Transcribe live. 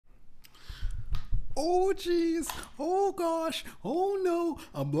Oh jeez, oh gosh, oh no,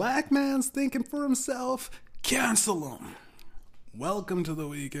 a black man's thinking for himself. Cancel him. Welcome to the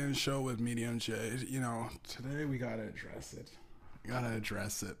weekend show with Medium J. Today we gotta address it.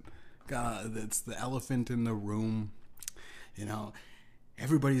 It's the elephant in the room. You know,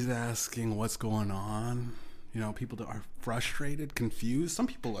 everybody's asking what's going on. People are frustrated, confused. Some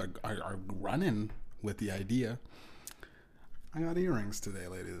people are running with the idea. I got earrings today,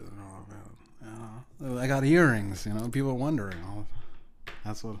 ladies. I got earrings. People are wondering.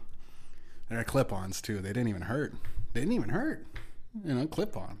 That's what. They're clip-ons too. They didn't even hurt.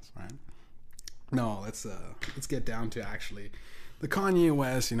 Clip-ons, right? No, let's get down to actually the Kanye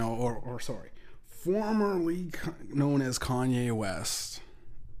West. Formerly known as Kanye West.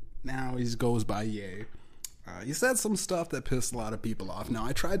 Now he goes by Ye. He said some stuff that pissed a lot of people off. Now,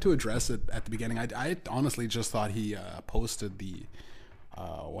 I tried to address it at the beginning. I honestly just thought he posted the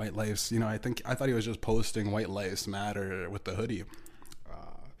white lives. I thought he was just posting white lives matter with the hoodie.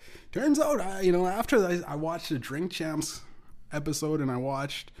 Turns out, after I watched the Drink Champs episode and I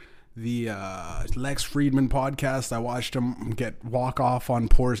watched the Lex Friedman podcast, I watched him walk off on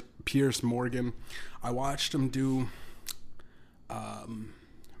Piers Morgan. I watched him do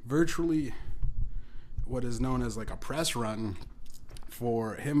virtually what is known as like a press run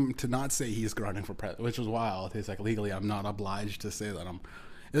for him to not say he's running for president, which was wild. He's like, legally, I'm not obliged to say that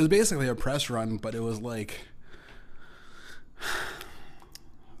It was basically a press run, but it was like,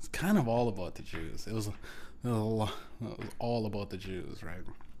 it's kind of all about the Jews. It was all about the Jews, right?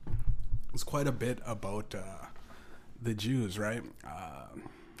 It was quite a bit about the Jews, right?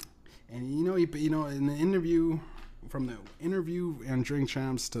 And in the interview. From the interview and Drink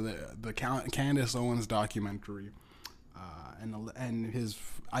Champs to the Candace Owens documentary, and his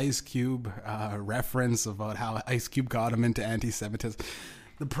Ice Cube reference about how Ice Cube got him into anti-Semitism.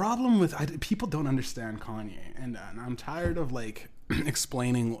 The problem with people don't understand Kanye, and I'm tired of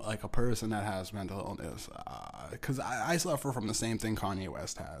explaining a person that has mental illness, because I suffer from the same thing Kanye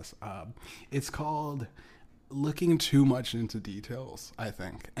West has. It's called looking too much into details, I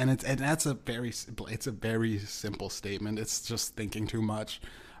think, and it's a very simple statement. It's just thinking too much.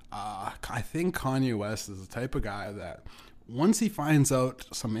 I think Kanye West is the type of guy that once he finds out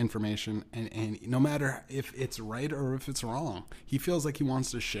some information, and no matter if it's right or if it's wrong, he feels like he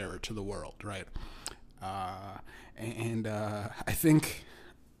wants to share it to the world, right?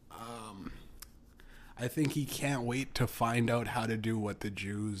 I think he can't wait to find out how to do what the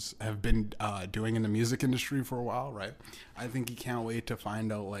Jews have been doing in the music industry for a while, right? I think he can't wait to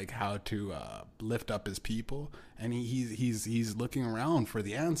find out how to lift up his people, and he's looking around for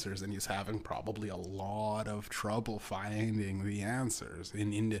the answers, and he's having probably a lot of trouble finding the answers.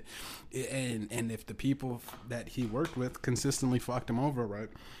 And if the people that he worked with consistently fucked him over, right?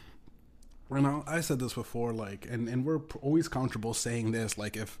 I said this before, and we're always comfortable saying this,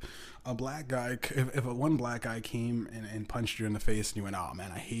 if a black guy, if one black guy came and punched you in the face and you went, oh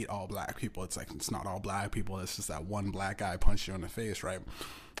man, I hate all black people. It's it's not all black people. It's just that one black guy punched you in the face, right?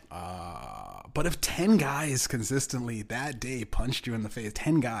 But if 10 guys consistently that day punched you in the face,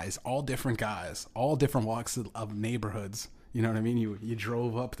 10 guys, all different walks of neighborhoods, you know what I mean? You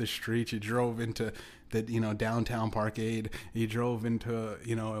drove up the street, you drove into the downtown Parkade, you drove into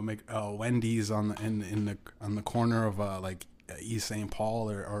Wendy's on the corner of East St.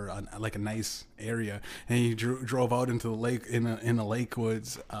 Paul or a nice area, and you drove out into the lake in the Lake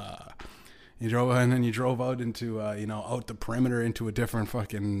Woods. You drove out into out the perimeter into a different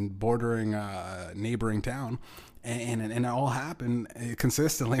fucking bordering neighboring town. And it all happened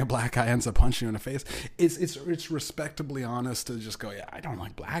consistently. A black guy ends up punching you in the face. It's respectably honest to just go, yeah, I don't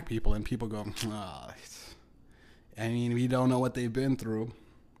like black people, and people go, we don't know what they've been through.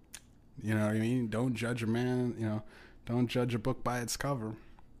 You know what I mean? Don't judge a man. Don't judge a book by its cover,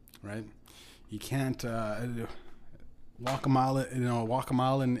 right? You can't walk a mile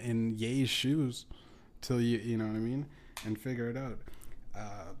in Ye's shoes till you know what I mean, and figure it out.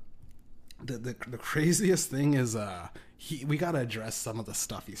 The craziest thing is we gotta address some of the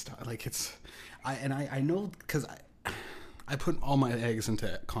stuff he's talking. I know because I put all my eggs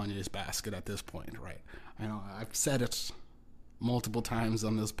into Kanye's basket at this point, right? I know I've said it multiple times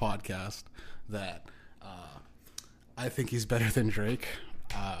on this podcast that I think he's better than Drake.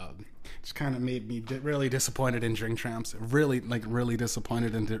 Just kind of made me really disappointed in Drink Champs. Really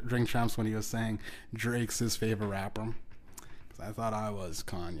disappointed in Drink Champs when he was saying Drake's his favorite rapper. Because I thought I was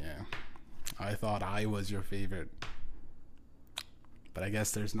Kanye. I thought I was your favorite. But I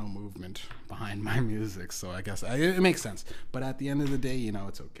guess there's no movement behind my music, so I guess it makes sense. But at the end of the day,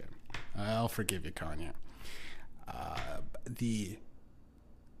 it's okay. I'll forgive you, Kanye.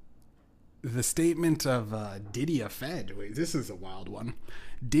 the statement of Diddy a Fed. Wait, this is a wild one.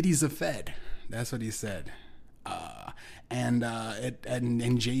 Diddy's a Fed. That's what he said. And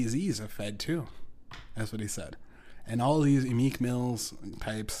Jay-Z's a Fed too. That's what he said. And all these Meek Mills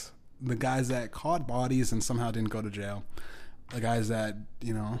types, the guys that caught bodies and somehow didn't go to jail, the guys that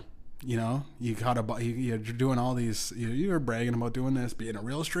you caught you're doing all these, you're bragging about doing this, being a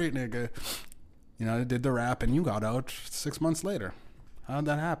real straight nigga, did the rap and you got out 6 months later. How'd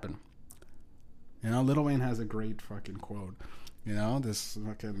that happen? Lil Wayne has a great fucking quote. This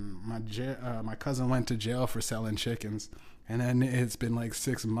fucking my cousin went to jail for selling chickens, and then it's been like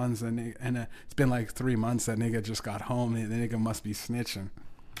 6 months, and it's been like 3 months that nigga just got home. The nigga must be snitching.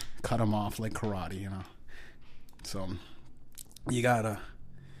 Cut him off like karate, So you gotta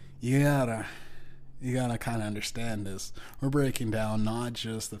kind of understand this. We're breaking down not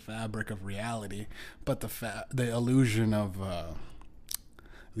just the fabric of reality, but the illusion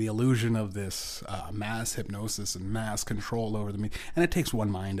of this mass hypnosis and mass control over the media. And it takes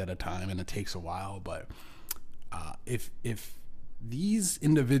one mind at a time, and it takes a while. But if these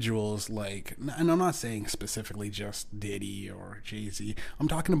individuals, and I'm not saying specifically just Diddy or Jay-Z, I'm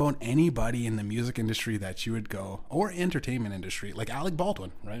talking about anybody in the music industry that you would go, or entertainment industry, like Alec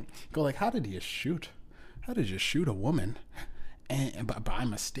Baldwin, right? Go like, how did you shoot a woman and by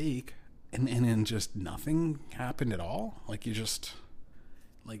mistake, and then just nothing happened at all? Like, you just,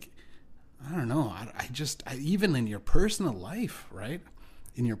 like, I don't know. I even in your personal life, right?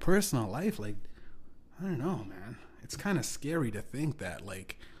 In your personal life, like, I don't know, man. It's kind of scary to think that,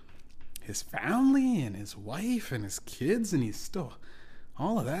 like, his family and his wife and his kids, and he's still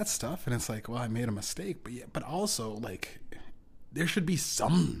all of that stuff. And it's like, well, I made a mistake, but also, like, there should be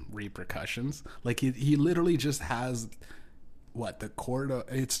some repercussions. Like, he literally just has the court.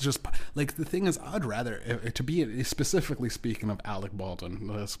 It's just like, the thing is, I'd rather to be, specifically speaking of Alec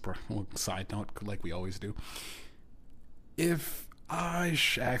Baldwin. Side note, like we always do. If I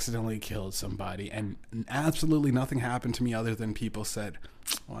accidentally killed somebody and absolutely nothing happened to me other than people said,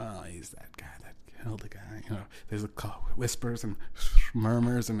 well, he's that guy that killed the guy. There's whispers and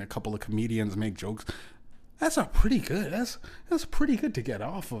murmurs, and a couple of comedians make jokes. That's pretty good. That's pretty good to get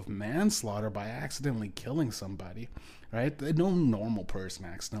off of manslaughter by accidentally killing somebody, right? No normal person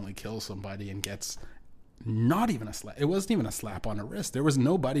accidentally kills somebody and gets not even a slap. It wasn't even a slap on the wrist. There was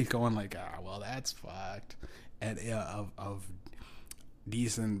nobody going like, well, that's fucked, and of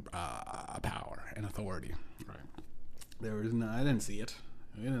decent power and authority, right? There was no. I didn't see it.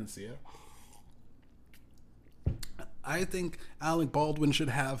 I think Alec Baldwin should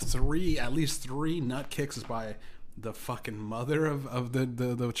have at least three nut kicks by the fucking mother of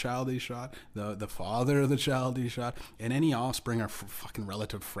the child he shot, the father of the child he shot, and any offspring or fucking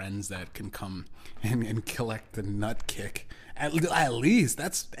relative friends that can come and collect the nut kick. At least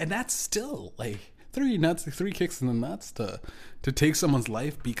that's still like three kicks in the nuts to take someone's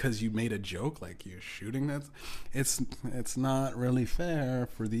life because you made a joke, like you're shooting that. It's not really fair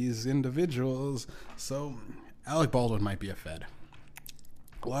for these individuals. So Alec Baldwin might be a Fed.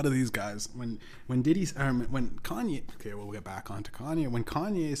 A lot of these guys, when Kanye, okay, we'll get back onto Kanye. When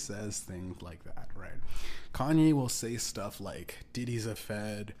Kanye says things like that, right? Kanye will say stuff like Diddy's a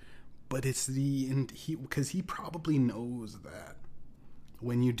Fed, but it's because he probably knows that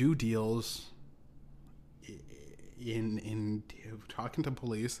when you do deals in talking to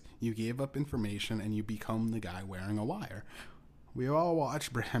police, you gave up information and you become the guy wearing a wire. We all watched.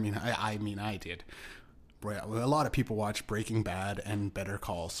 I did. A lot of people watch Breaking Bad and Better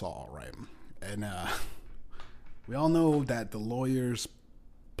Call Saul, right? And we all know that the lawyers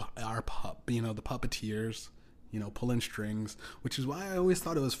are the puppeteers, pulling strings, which is why I always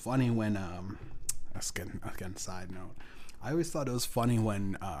thought it was funny when again side note, I always thought it was funny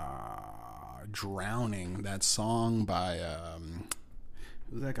when Drowning, that song by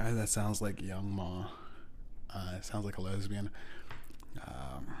who's that guy that sounds like Young Ma? It sounds like a lesbian.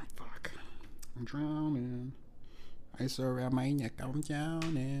 I'm drowning. I surround my neck. I'm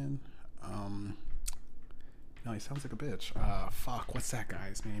drowning. No, he sounds like a bitch. What's that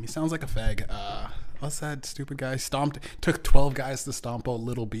guy's name? He sounds like a fag. What's that stupid guy? Took 12 guys to stomp a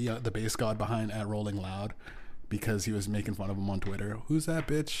Little B, the bass god behind at Rolling Loud, because he was making fun of him on Twitter. Who's that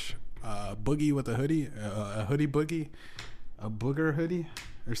bitch? Boogie with a hoodie? A hoodie boogie? A booger hoodie?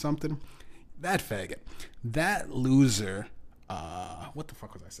 Or something? That faggot. That loser. What the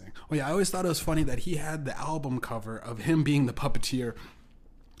fuck was I saying? Oh yeah, I always thought it was funny that he had the album cover of him being the puppeteer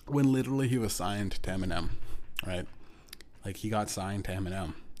when literally he was signed to Eminem, right? Like, he got signed to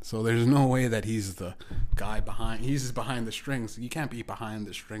Eminem. So there's no way that he's the guy he's behind the strings. You can't be behind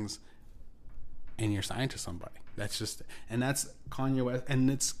the strings and you're signed to somebody. That's Kanye West,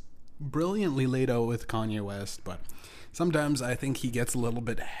 and it's brilliantly laid out with Kanye West, but sometimes I think he gets a little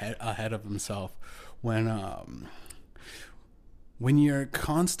bit ahead of himself when you're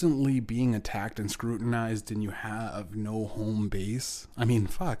constantly being attacked and scrutinized and you have no home base. I mean,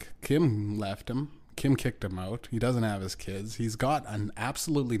 fuck, Kim left him. Kim kicked him out. He doesn't have his kids. He's got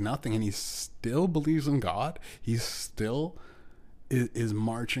absolutely nothing, and he still believes in God. He still is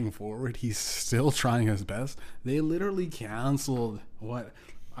marching forward. He's still trying his best. They literally canceled what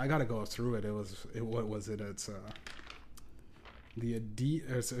I gotta go through it. What was it? It's the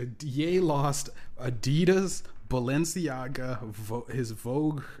Adidas. Ye lost Adidas, Balenciaga, his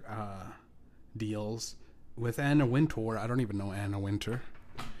Vogue deals with Anna Wintour. I don't even know Anna Wintour.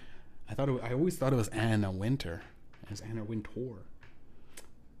 I always thought it was Anna Wintour. It was Anna Wintour.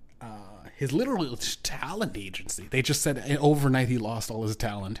 His literal talent agency. They just said overnight he lost all his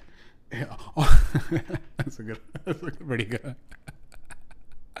talent. That's pretty good.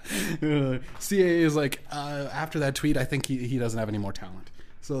 CAA is like, after that tweet, I think he doesn't have any more talent.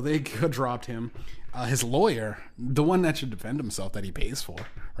 So they dropped him. His lawyer, the one that should defend himself that he pays for,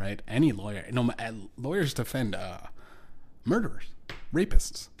 right? Any lawyer. No, lawyers defend murderers,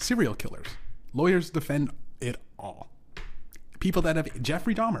 rapists, serial killers. Lawyers defend it all. People that have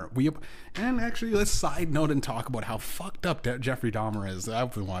Jeffrey Dahmer. And actually, let's side note and talk about how fucked up Jeffrey Dahmer is.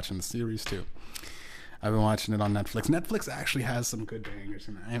 I've been watching the series too. I've been watching it on Netflix. Netflix actually has some good bangers.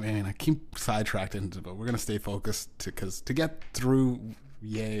 I mean, I keep sidetracked into it, but we're gonna stay focused because to get through,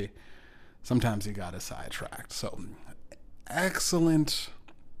 yay. Sometimes you gotta sidetrack. So, excellent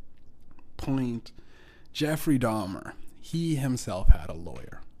point. Jeffrey Dahmer. He himself had a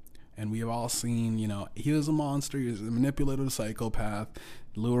lawyer. And we have all seen, he was a monster. He was a manipulative psychopath,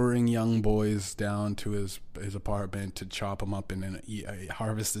 luring young boys down to his apartment to chop them up and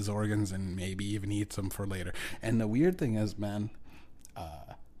harvest his organs and maybe even eat them for later. And the weird thing is, man,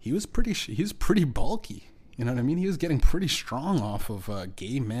 he was pretty bulky. You know what I mean? He was getting pretty strong off of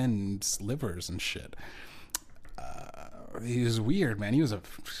gay men's livers and shit. He was weird, man. He was a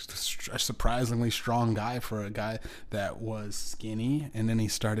surprisingly strong guy for a guy that was skinny, and then he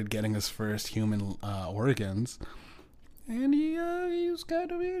started getting his first human organs, and he was kind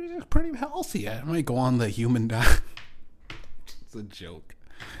of pretty healthy. I might go on the human diet. It's a joke.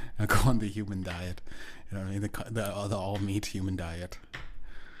 I go on the human diet. You know what I mean? The all meat human diet,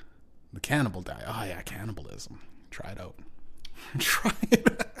 the cannibal diet. Oh yeah, cannibalism. Try it out.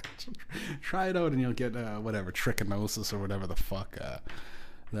 Try it out and you'll get whatever trichinosis or whatever the fuck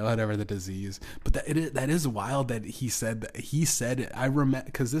whatever the disease. But that is wild that he said it. I remember,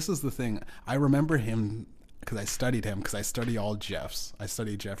 because this is the thing, I remember him because I studied him, because I study all Jeffs. I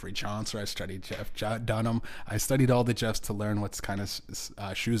studied Jeffrey Chaucer, I studied Jeff Dunham, I studied all the Jeffs to learn what's kind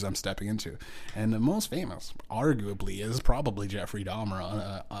of shoes I'm stepping into. And the most famous, arguably, is probably Jeffrey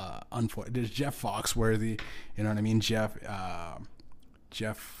Dahmer. There's Jeff Foxworthy, you know what I mean? Jeff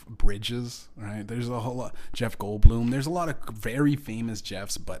Bridges, right? There's a whole lot. Jeff Goldblum. There's a lot of very famous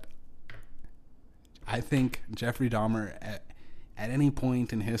Jeffs, but I think Jeffrey Dahmer, at any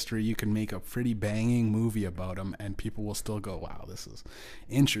point in history, you can make a pretty banging movie about him, and people will still go, "Wow, this is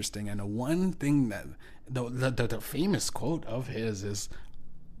interesting." And the one thing that the famous quote of his is,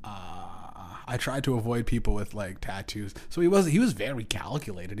 "I tried to avoid people with like tattoos." So he was very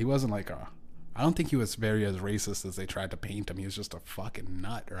calculated. He wasn't like I don't think he was very as racist as they tried to paint him. He was just a fucking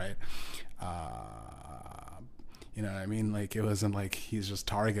nut, right? You know what I mean? Like, it wasn't like he's just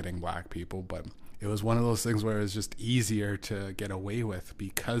targeting black people, but it was one of those things where it was just easier to get away with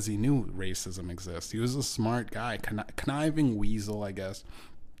because he knew racism exists. He was a smart guy, conniving weasel, I guess,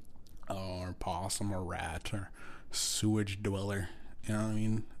 or possum or rat or sewage dweller. You know what I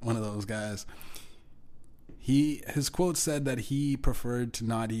mean? One of those guys. His quote said that he preferred to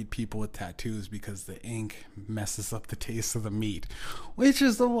not eat people with tattoos because the ink messes up the taste of the meat, which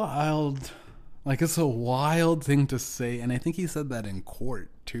is it's a wild thing to say. And I think he said that in court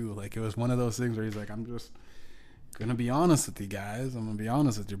too. Like, it was one of those things where he's like, "I'm just gonna be honest with you guys. I'm gonna be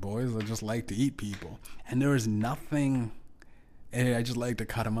honest with you boys. I just like to eat people." And there was nothing. I just like to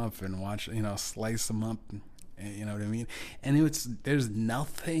cut them up and watch, slice them up. You know what I mean? And there's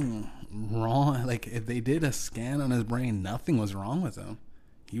nothing wrong. Like, if they did a scan on his brain, nothing was wrong with him.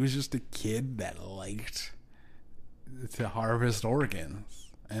 He was just a kid that liked to harvest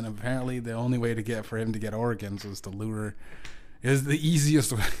organs. And apparently the only way for him to get organs was to lure. Is the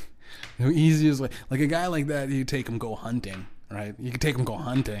easiest way. The easiest way. Like, a guy like that, you take him go hunting, right? You could take him go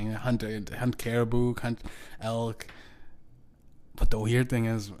hunting, hunt caribou, hunt elk. But the weird thing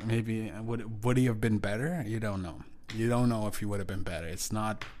is, maybe would he have been better? You don't know. You don't know if he would have been better. It's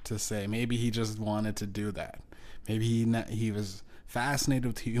not to say. Maybe he just wanted to do that. Maybe he was fascinated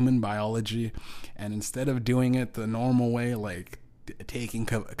with human biology, and instead of doing it the normal way, like taking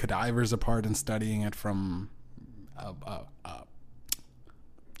cadavers apart and studying it from a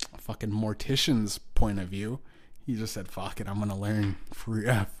fucking mortician's point of view, he just said, fuck it, I'm gonna learn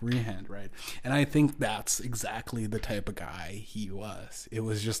freehand, right? And I think that's exactly the type of guy he was. It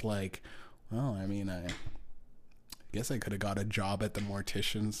was just like, well, I mean, I guess I could have got a job at the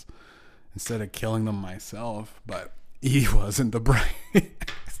morticians instead of killing them myself, but he wasn't the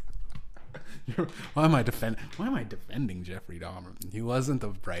brightest. Why am I defending Jeffrey Dahmer? He wasn't the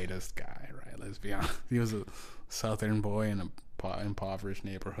brightest guy, right? Let's be honest. He was a southern boy in a impoverished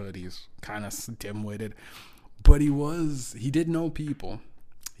neighborhood. He's kind of dim-witted, but he did know people.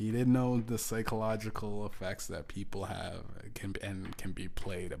 He did know the psychological effects that people have can be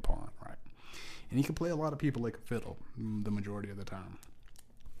played upon, right? And he could play a lot of people like a fiddle the majority of the time,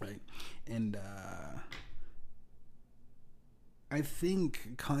 right? And I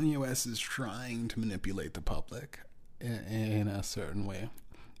think Kanye West is trying to manipulate the public in a certain way.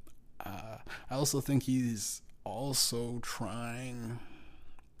 I also think he's also trying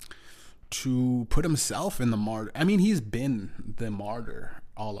to put himself in the martyr. I mean, he's been the martyr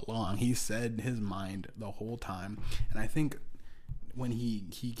all along. He said his mind the whole time. And I think when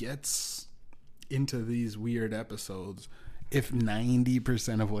he gets into these weird episodes, if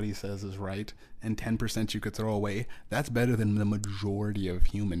 90% of what he says is right and 10% you could throw away, that's better than the majority of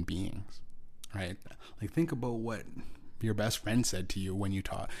human beings, right? Like, think about what your best friend said to you when you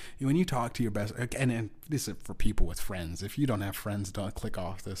talk to your best, and this is for people with friends. If you don't have friends, don't click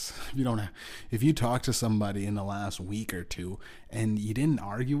off this. If you talk to somebody in the last week or two and you didn't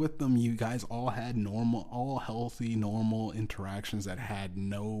argue with them, you guys all had healthy, normal interactions that had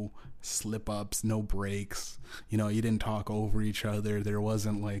no slip ups, no breaks. You didn't talk over each other. There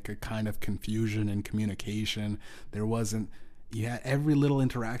wasn't like a kind of confusion in communication. There wasn't. Yeah, every little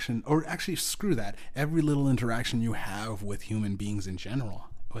interaction, or actually screw that, every little interaction you have with human beings in general,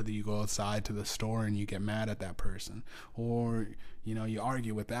 whether you go outside to the store and you get mad at that person, or, you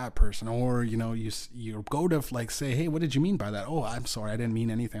argue with that person, or, you go to like say, hey, what did you mean by that? Oh, I'm sorry, I didn't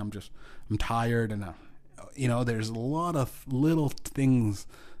mean anything. I'm tired. And, there's a lot of little things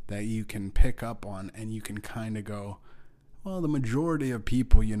that you can pick up on, and you can kind of go, well, the majority of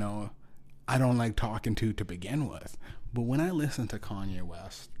people, I don't like talking to begin with. But when I listen to Kanye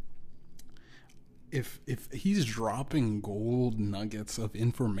West, if he's dropping gold nuggets of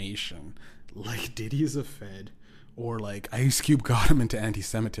information like Diddy's a Fed, or like Ice Cube got him into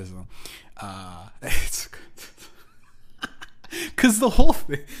anti-Semitism, it's because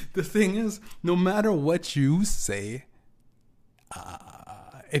the thing is, no matter what you say,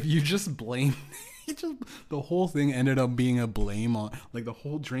 if you just blame. The whole thing ended up being a blame on, like, the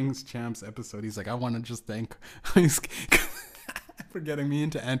whole Drinks Champs episode. He's like, I want to just thank for getting me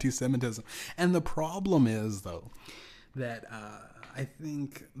into anti-Semitism. And the problem is, though, that I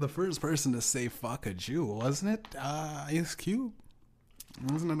think the first person to say fuck a Jew, wasn't it Ice Cube?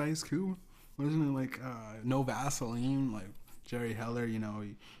 Wasn't it Ice Cube? Wasn't it like no Vaseline? Like Jerry Heller, you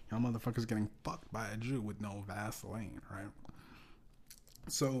motherfuckers getting fucked by a Jew with no Vaseline, right?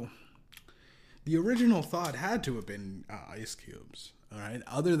 So the original thought had to have been Ice Cube's, all right?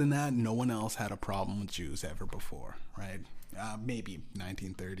 Other than that, no one else had a problem with Jews ever before, right? Maybe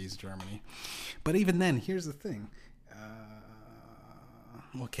 1930s Germany. But even then, here's the thing.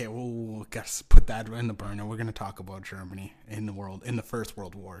 Okay, we'll guess put that in the burner. We're going to talk about Germany in the First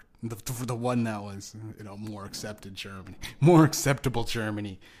World War. The one that was, more accepted Germany. More acceptable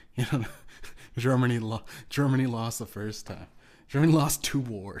Germany. Germany lost the first time. Germany lost 2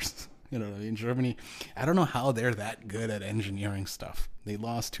 wars. You know what I mean? Germany, I don't know how they're that good at engineering stuff. They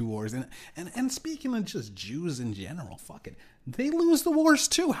lost 2 wars. And speaking of just Jews in general, fuck it. They lose the wars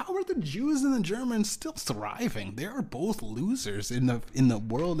too. How are the Jews and the Germans still thriving? They are both losers in the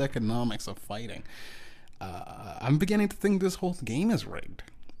world economics of fighting. I'm beginning to think this whole game is rigged.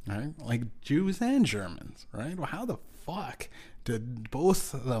 Right? Like Jews and Germans, right? Well, how the fuck did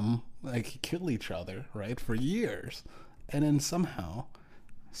both of them kill each other, right, for years? And then somehow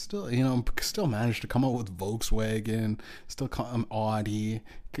still managed to come out with Volkswagen, Audi.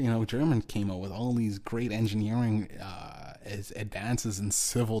 Germans came out with all these great engineering advances in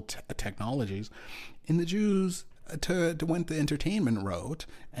civil technologies, and the Jews went the entertainment route.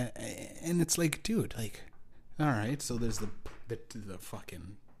 And it's like, dude, all right, so there's the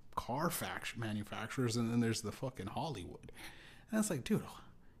fucking car manufacturers, and then there's the fucking Hollywood, and it's like, dude,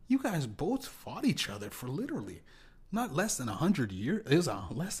 you guys both fought each other for literally. Not less than 100 years. It was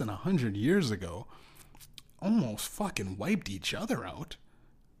less than 100 years ago. Almost fucking wiped each other out.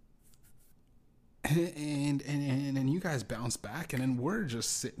 and you guys bounce back, and then we're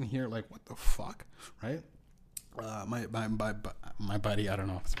just sitting here like, what the fuck, right? My buddy, I don't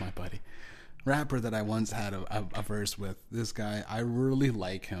know if it's my buddy, rapper that I once had a verse with. This guy, I really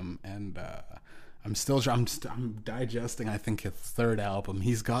like him, and I'm digesting, I think, his third album.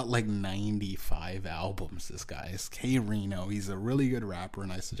 He's got like 95 albums. This guy is K Reno. He's a really good rapper,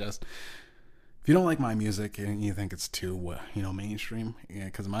 and I suggest, if you don't like my music and you think it's too, mainstream,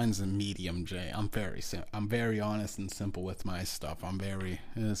 because mine's a medium J. I'm very honest and simple with my stuff.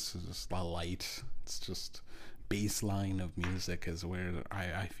 It's just a light. It's just baseline of music is where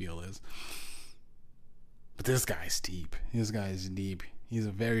I feel is. But this guy's deep. He's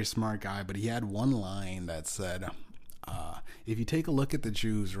a very smart guy, but he had one line that said, if you take a look at the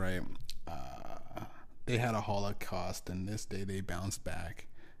Jews, right, they had a Holocaust, and this day they bounced back.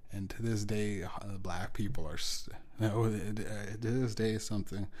 And to this day, black people are, to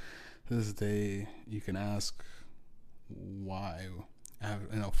this day, you can ask why,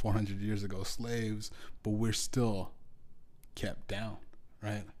 400 years ago, slaves, but we're still kept down,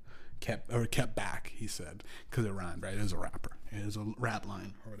 right? Kept back, he said, because it rhymed, right? It was a rapper. It was a rap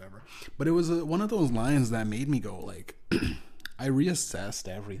line or whatever. But it was one of those lines that made me go, like, I reassessed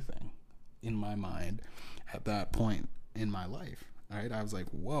everything in my mind at that point in my life. Right? I was like,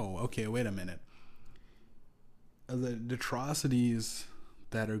 whoa, okay, wait a minute. The atrocities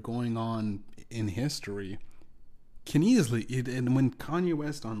that are going on in history can easily, and when Kanye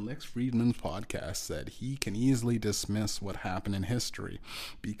West on Lex Friedman's podcast said he can easily dismiss what happened in history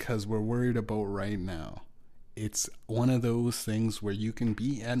because we're worried about right now. It's one of those things where you can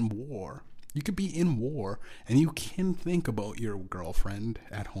be in war. You could be in war, and you can think about your girlfriend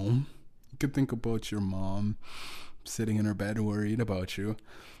at home. You could think about your mom sitting in her bed worried about you.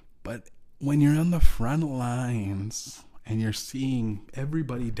 But when you're on the front lines and you're seeing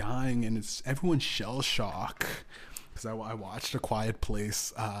everybody dying and it's everyone's shell shock, because I watched A Quiet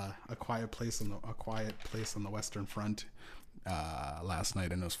Place on the Western Front last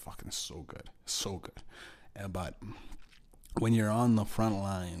night, and it was fucking so good. But when you're on the front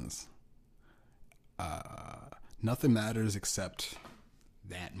lines, nothing matters except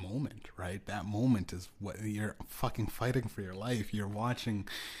that moment, right? That moment is what you're fucking fighting for your life. You're watching,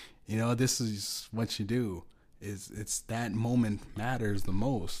 this is what you do. It's that moment matters the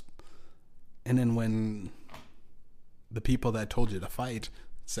most. And then when the people that told you to fight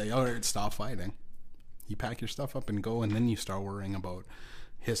say, all right, stop fighting, you pack your stuff up and go, and then you start worrying about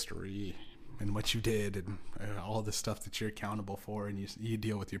history and what you did and all the stuff that you're accountable for, and you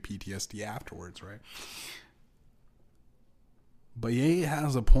deal with your PTSD afterwards, right? But Ye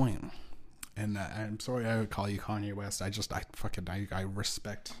has a point, and I'm sorry I would call you Kanye West. I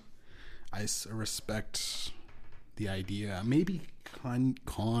respect the idea. Maybe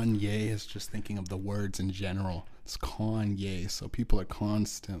Kanye is just thinking of the words in general. It's Kanye, so people are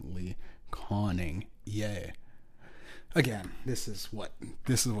constantly conning Ye. Again, this is what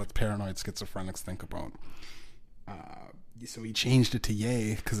paranoid schizophrenics think about. So he changed it to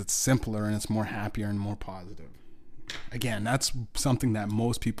Ye because it's simpler and it's more happier and more positive. Again, that's something that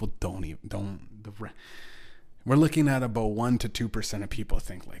most people don't. We're looking at about 1% to 2% of people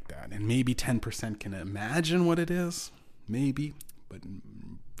think like that, and maybe 10% can imagine what it is, maybe, but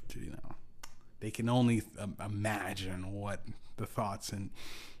they can only imagine what the thoughts in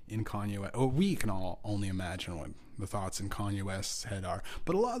Kanye West, or we can all only imagine what the thoughts in Kanye West's head are,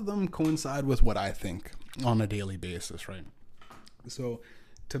 but a lot of them coincide with what I think on a daily basis, right? So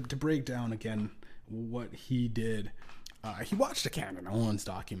to break down again what he did, he watched a Candace Owens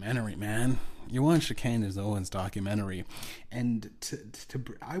documentary, man. You watched a Candace Owens documentary, and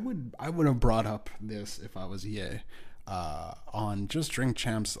I would have brought up this if I was Ye, on just Drink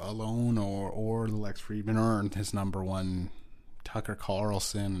Champs alone, or Lex Friedman, or his number one, Tucker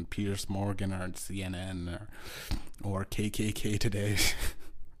Carlson, Piers Morgan, or CNN, or KKK Today.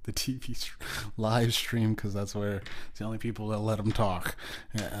 The TV live stream, because that's where it's the only people that let them talk,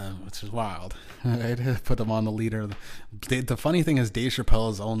 which is wild. Right? Put them on the leader. The funny thing is, Dave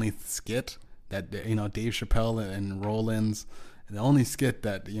Chappelle's only skit that Dave Chappelle and Rollins, the only skit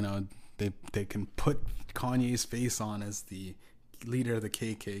that they can put Kanye's face on as the leader of the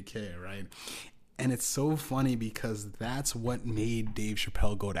KKK, right? And it's so funny because that's what made Dave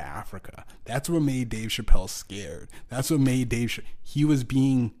Chappelle go to Africa. That's what made Dave Chappelle scared. That's what made he was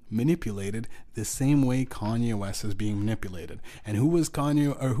being manipulated the same way Kanye West is being manipulated. And who was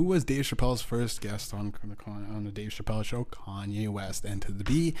Dave Chappelle's first guest on the Dave Chappelle show? Kanye West. And to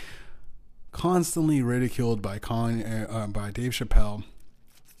be constantly ridiculed by Dave Chappelle,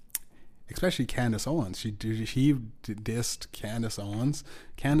 especially Candace Owens. She dissed Candace Owens.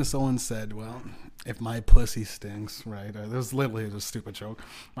 Candace Owens said, "Well, if my pussy stinks, right? This was literally a stupid joke.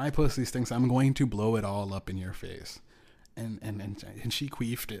 My pussy stinks. I'm going to blow it all up in your face." And she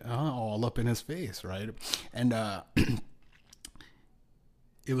queefed it all up in his face, right? And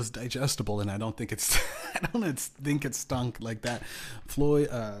it was digestible, and I don't think it's I don't think it stunk like that.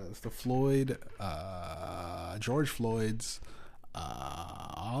 George Floyd's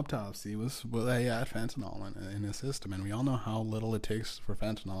autopsy was, well, they had fentanyl in his system, and we all know how little it takes for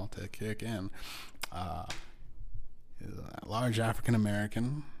fentanyl to kick in. He's a large African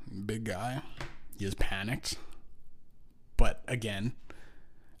American, big guy. He is panicked, but again,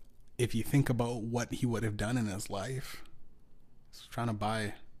 if you think about what he would have done in his life, he's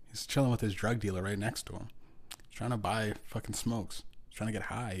chilling with his drug dealer right next to him. He's trying to buy fucking smokes. He's trying to get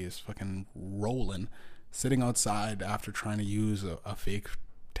high. He's fucking rolling, sitting outside after trying to use a fake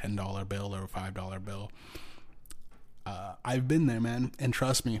 $10 bill or a $5 bill. I've been there, man, and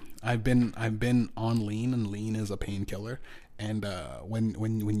trust me, I've been on lean, and lean is a painkiller. And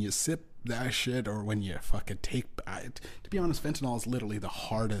when you sip that shit, or when you fucking take, to be honest, fentanyl is literally the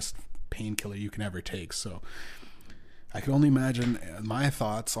hardest painkiller you can ever take. So I can only imagine my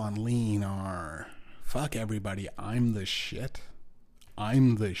thoughts on lean are, fuck everybody, I'm the shit.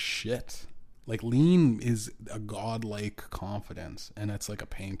 Like, lean is a godlike confidence, and it's like a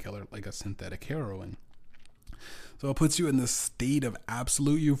painkiller, like a synthetic heroin. So it puts you in this state of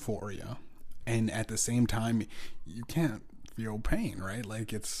absolute euphoria, and at the same time, you can't feel pain, right?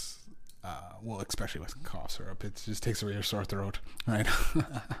 Like, it's, well, especially with cough syrup, it just takes away your sore throat, right?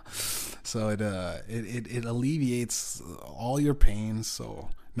 So it alleviates all your pain. So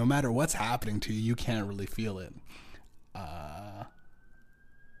no matter what's happening to you, you can't really feel it.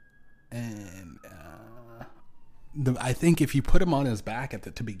 I think if you put him on his back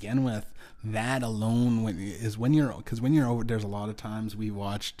to begin with, that alone when you're over. There's a lot of times we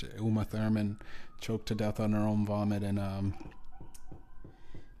watched Uma Thurman choke to death on her own vomit in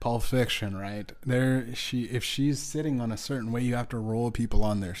Pulp Fiction, right? If she's sitting on a certain way, you have to roll people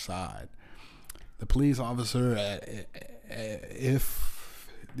on their side. The police officer, if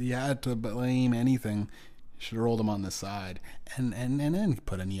he had to blame anything, should have rolled him on the side and then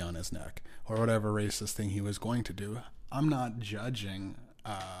put a knee on his neck or whatever racist thing he was going to do. I'm not judging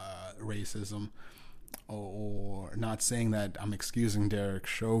racism or not saying that I'm excusing Derek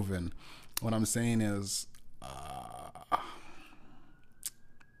Chauvin. What I'm saying is,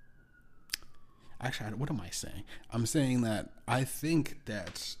 actually, what am I saying? I'm saying that I think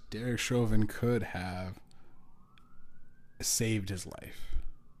that Derek Chauvin could have saved his life.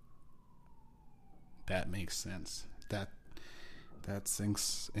 That makes sense. That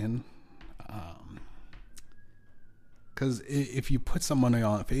sinks in. Because if you put someone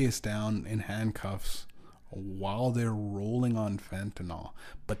on face down in handcuffs while they're rolling on fentanyl,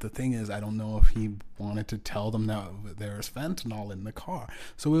 but the thing is, I don't know if he wanted to tell them that there's fentanyl in the car.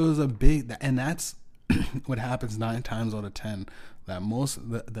 So it was a big, and that's what happens 9 times out of 10. That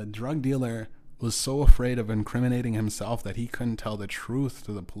the drug dealer was so afraid of incriminating himself that he couldn't tell the truth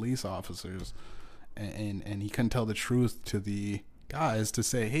to the police officers, and he couldn't tell the truth to the guys to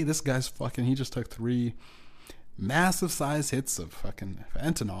say, hey, this guy's fucking, he just took 3 massive size hits of fucking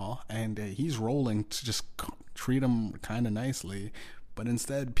fentanyl, and he's rolling, to just treat him kind of nicely. But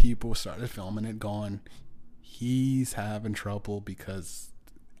instead, people started filming it going, he's having trouble because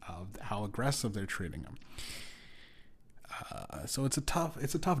of how aggressive they're treating him. So it's a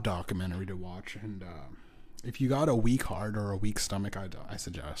tough documentary to watch, and if you got a weak heart or a weak stomach, I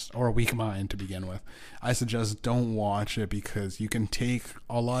suggest, or a weak mind to begin with, I suggest don't watch it, because you can take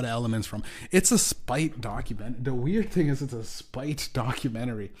a lot of elements from. It's a spite document. The weird thing is, it's a spite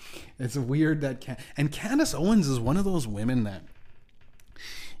documentary. It's weird that and Candace Owens is one of those women that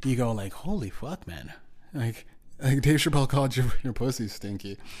you go like, holy fuck, man, like Dave Chappelle called your pussy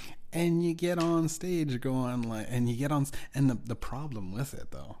stinky, and you get on stage going like, and you get on, and the problem with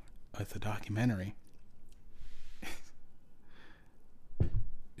it though, with the documentary.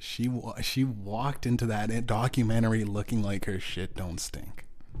 She walked into that documentary looking like her shit don't stink.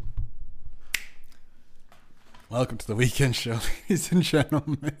 Welcome to the weekend show, ladies and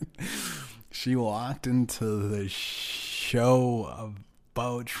gentlemen. She walked into the show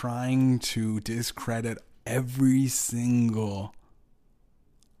about trying to discredit every single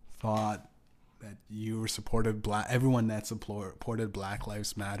thought that you supported everyone that supported Black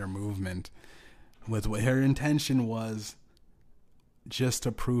Lives Matter movement, with what her intention was, just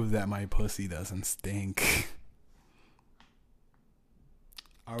to prove that my pussy doesn't stink.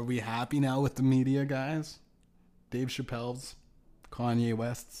 Are we happy now with the media, guys? Dave Chappelle's, Kanye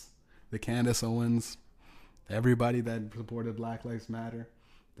West's, the Candace Owens, everybody that supported Black Lives Matter,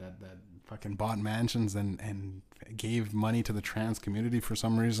 that fucking bought mansions and gave money to the trans community for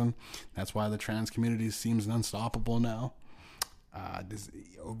some reason. That's why the trans community seems unstoppable now. Are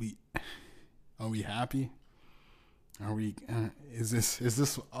we happy? Are we? Is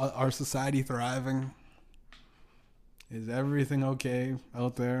this our society thriving? Is everything okay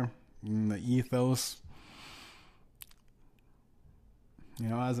out there in the ethos? You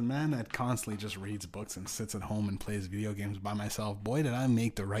know, as a man that constantly just reads books and sits at home and plays video games by myself, boy, did I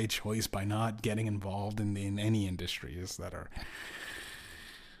make the right choice by not getting involved in any industries that are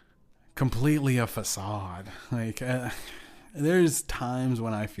completely a facade. Like, there's times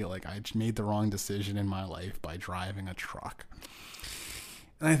when I feel like I made the wrong decision in my life by driving a truck.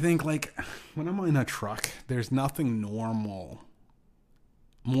 And I think, like, when I'm in a truck, there's nothing normal.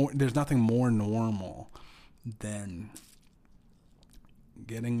 There's nothing more normal than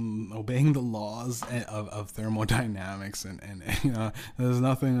obeying the laws of thermodynamics, and you know, there's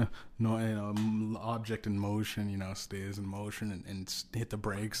nothing, object in motion, you know, stays in motion, and hit the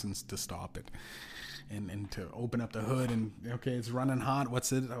brakes and to stop it, and to open up the hood and, okay, it's running hot,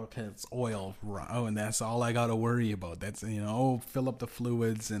 what's it? Okay, it's oil. Oh, and that's all I gotta worry about. That's, you know, fill up the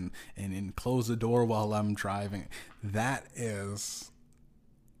fluids and close the door while I'm driving. That is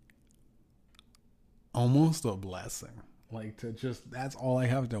almost a blessing. Like, to just, that's all I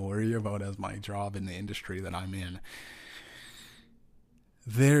have to worry about as my job in the industry that I'm in.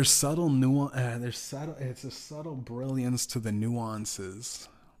 There's subtle nuance. It's a subtle brilliance to the nuances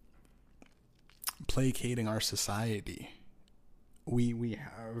placating our society. We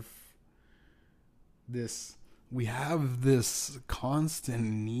have this constant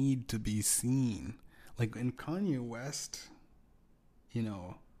need to be seen. Like in Kanye West, you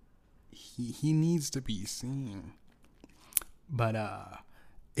know, he needs to be seen. But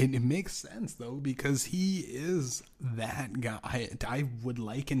it makes sense, though, because he is that guy. I would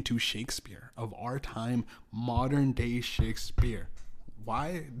liken to Shakespeare of our time, modern day Shakespeare.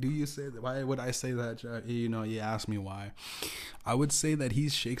 Why do you say that? Why would I say that? You know, you ask me why. I would say that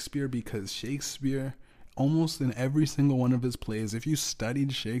he's Shakespeare because Shakespeare, almost in every single one of his plays, if you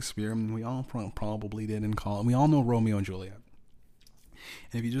studied Shakespeare, and we all probably did in college, we all know Romeo and Juliet.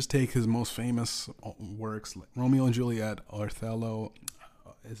 And if you just take his most famous works, like Romeo and Juliet, Othello,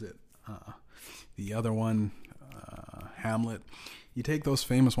 the other one, Hamlet, you take those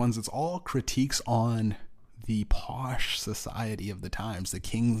famous ones, it's all critiques on the posh society of the times, the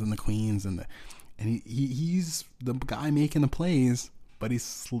kings and the queens, and he's the guy making the plays, but he's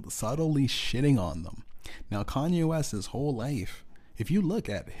subtly shitting on them. Now, Kanye West, his whole life, if you look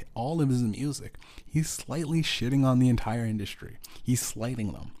at all of his music, he's slightly shitting on the entire industry. He's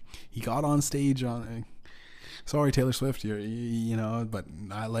slighting them. He got on stage on, sorry Taylor Swift, you know, but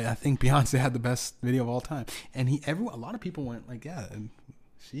I think Beyonce had the best video of all time. And a lot of people went like, yeah,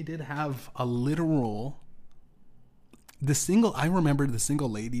 she did have a literal. I remember the Single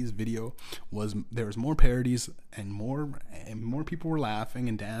Ladies video there was more parodies and more people were laughing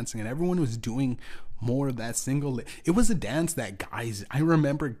and dancing, and everyone was doing more of that it was a dance that I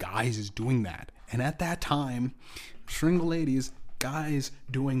remember guys doing that. And at that time, Single Ladies, guys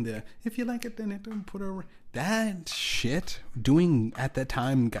doing if you like it, then put over that shit. Doing at that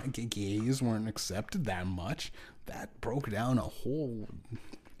time, gays weren't accepted that much. That broke down a whole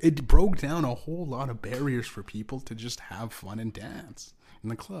lot of barriers for people to just have fun and dance in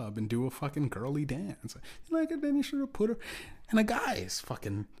the club and do a fucking girly dance. You like it, then you should have put her. And a guy's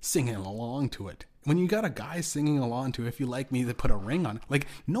fucking singing along to it. When you got a guy singing along to If You Like Me, they put a ring on it. Like,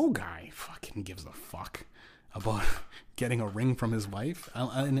 no guy fucking gives a fuck about getting a ring from his wife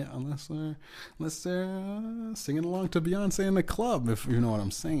unless they're singing along to Beyonce in the club, if you know what I'm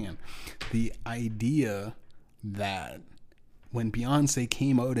saying. The idea that when Beyonce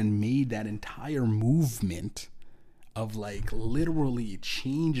came out and made that entire movement of like literally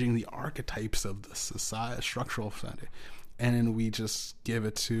changing the archetypes of the society, structural foundation, and then we just give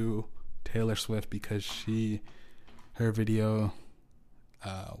it to Taylor Swift because her video,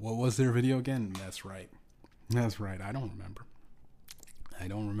 what was their video again? That's right. I don't remember.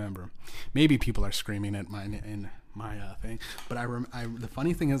 Maybe people are screaming at my thing, but the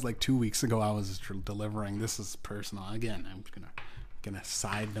funny thing is, like 2 weeks ago, I was delivering. This is personal. Again, I'm gonna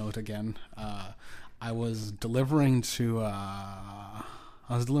side note again. I was delivering to a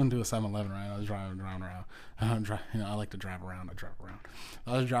 7-Eleven, right? I was driving around. I like to drive around.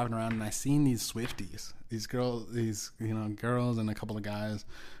 I was driving around and I seen these Swifties, these girls and a couple of guys,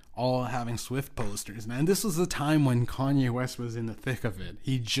 all having Swift posters, man. This was the time when Kanye West was in the thick of it.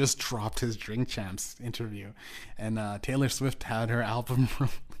 He just dropped his Drink Champs interview, and Taylor Swift had her album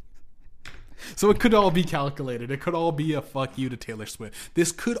So it could all be calculated. It could all be a fuck you to Taylor Swift.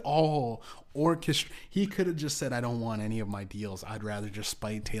 This could all orchestrate. He could have just said, "I don't want any of my deals. I'd rather just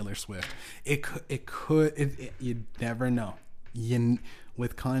spite Taylor Swift." It could. You never know.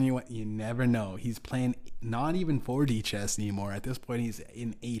 With Kanye, you never know. He's playing not even 4D chess anymore. At this point, he's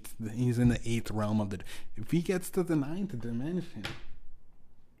in eighth. He's in the eighth realm of the. If he gets to the ninth dimension,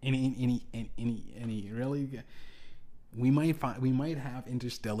 and he really. We might have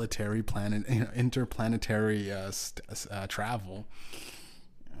interplanetary travel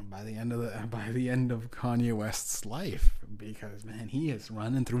by the end of Kanye West's life, because man, he is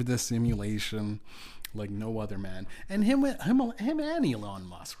running through this simulation like no other man. And him and Elon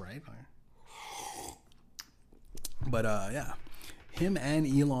Musk, right? But yeah, him and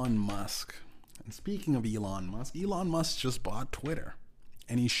Elon Musk. And speaking of Elon Musk just bought Twitter,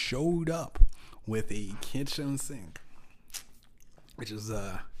 and he showed up with a kitchen sink. Which is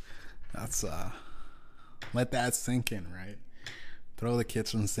that's let that sink in, right? Throw the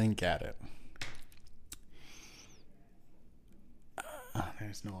kitchen sink at it.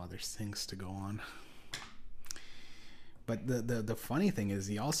 There's no other sinks to go on. But the funny thing is,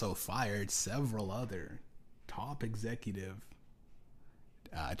 he also fired several other top executive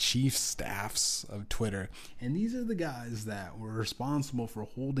chief staffs of Twitter, and these are the guys that were responsible for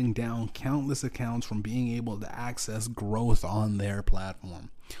holding down countless accounts from being able to access growth on their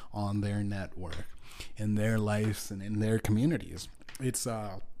platform, on their network, in their lives and in their communities. It's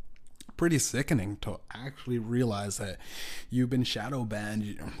pretty sickening to actually realize that you've been shadow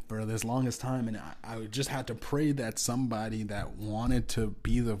banned for this longest time, and I just had to pray that somebody that wanted to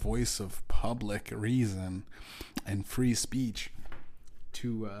be the voice of public reason and free speech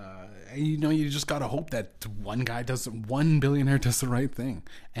to you just gotta hope that one billionaire does the right thing.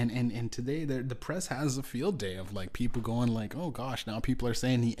 And today the press has a field day of like people going like, oh gosh, now people are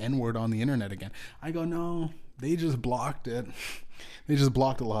saying the N-word on the internet again. I go, no, they just blocked it. They just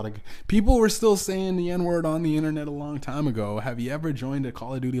blocked a lot of people. Were still saying the N-word on the internet a long time ago. Have you ever joined a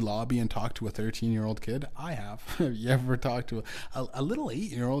Call of Duty lobby and talked to a 13-year-old kid? I have. Have you ever talked to a little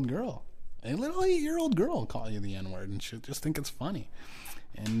 8-year-old girl? A little 8-year-old girl call you the N-word and she'll just think it's funny.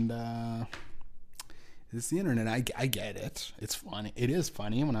 And it's the internet. I get it. It's funny. It is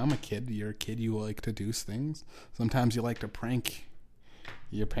funny. When I'm a kid, you're a kid, you like to do things. Sometimes you like to prank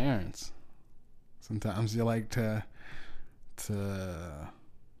your parents. Sometimes you like to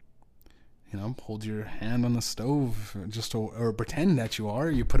hold your hand on the stove or pretend that you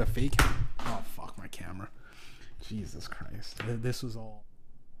are. You put a fake. Oh fuck my camera. Jesus Christ. This was all.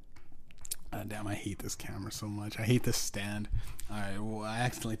 Damn, I hate this camera so much. I hate this stand. Alright, well, I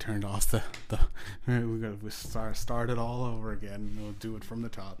accidentally turned off we start it all over again. We'll do it from the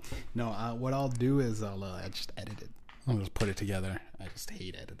top. No, what I'll do is I'll just edit it. I'll just put it together. I just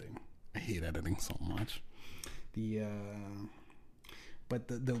hate editing. I hate editing so much. But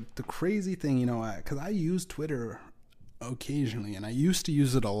the crazy thing, because I use Twitter occasionally, and I used to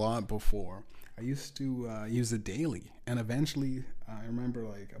use it a lot before. I used to use it daily, and eventually, I remember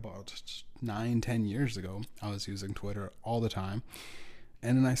like about 9-10 years ago, I was using Twitter all the time,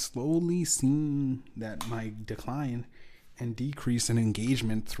 and then I slowly seen that my decline and decrease in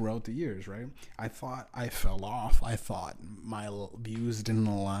engagement throughout the years, right? I thought I fell off. I thought my views didn't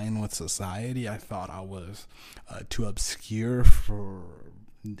align with society. I thought I was too obscure for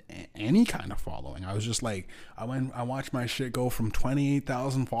any kind of following. I was just like, I watched my shit go from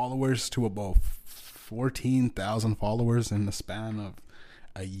 28,000 followers to about 14,000 followers in the span of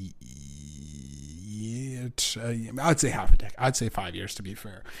a year. I'd say half a decade. I'd say 5 years to be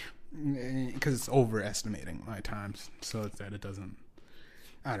fair, because it's overestimating my times. So that it doesn't.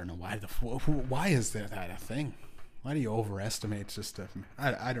 I don't know why is that a thing? Why do you overestimate just stuff?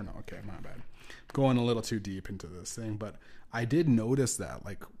 I don't know. Okay, my bad. Going a little too deep into this thing, but I did notice that,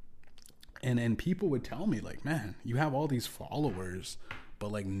 like, and people would tell me, like, man, you have all these followers,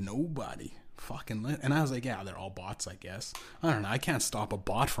 but like nobody fucking and I was like, yeah, they're all bots, I guess. I don't know. I can't stop a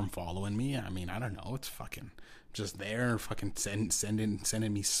bot from following me. I mean, I don't know. It's fucking just there, fucking sending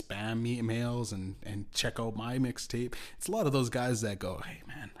me spam emails and check out my mixtape. It's a lot of those guys that go, hey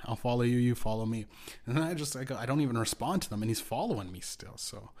man, I'll follow you, you follow me, and then I don't even respond to them, and he's following me still.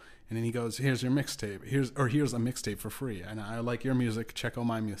 So, and then he goes, here's your mixtape, here's a mixtape for free, and I like your music, check out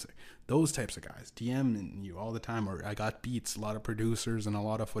my music. Those types of guys DMing you all the time. Or I got beats, a lot of producers and a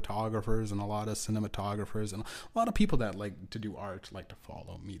lot of photographers and a lot of cinematographers and a lot of people that like to do art like to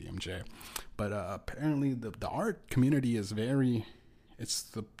follow Medium J. But apparently the art community is very,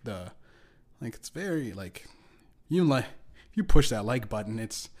 it's it's very like, if you push that like button,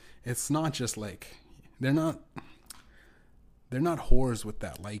 it's not just like, they're not they're not whores with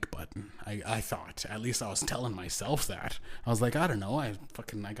that like button. I thought, at least I was telling myself that. I was like, I don't know. I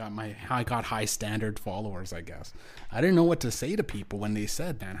got high standard followers, I guess. I didn't know what to say to people when they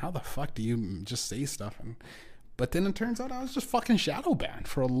said, man, how the fuck do you just say stuff? But then it turns out I was just fucking shadow banned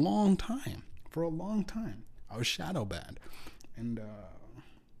for a long time. I was shadow banned. And,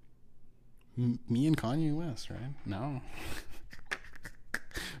 me and Kanye West, right? No.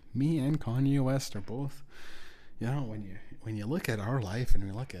 Me and Kanye West are both, when you look at our life and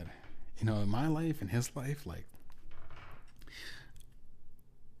we look at, my life and his life, like,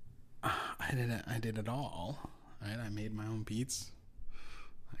 I did it all, right? I made my own beats.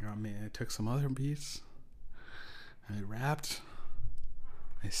 I took some other beats. I rapped.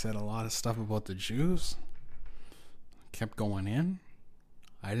 I said a lot of stuff about the Jews. Kept going in.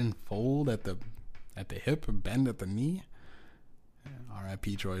 I didn't fold at the hip or bend at the knee.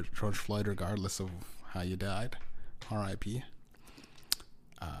 R.I.P. George Floyd, regardless of how you died. R.I.P.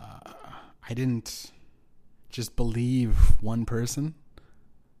 I didn't just believe one person.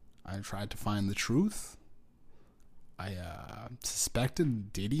 I tried to find the truth. I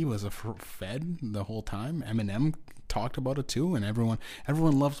suspected Diddy was a Fed the whole time. Eminem talked about it too, and everyone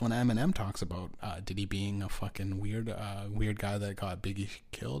loves when Eminem talks about Diddy being a fucking weird guy that got Biggie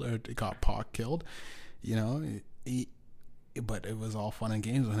killed or got Pac killed. But it was all fun and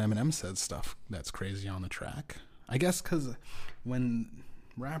games when Eminem said stuff that's crazy on the track. I guess because when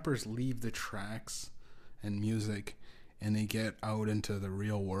rappers leave the tracks and music and they get out into the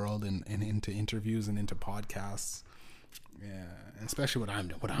real world and into interviews and into podcasts, yeah, especially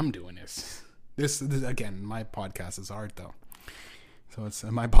what I'm doing is this again, my podcast is art though. So it's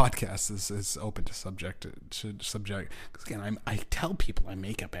my podcast is open to subject because again I tell people I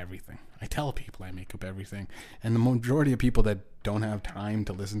make up everything. And the majority of people that don't have time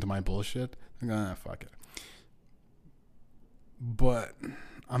to listen to my bullshit, they're going, fuck it. But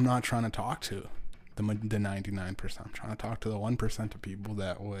I'm not trying to talk to the 99%. I'm trying to talk to the 1% of people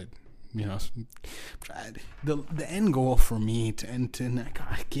that would, the end goal for me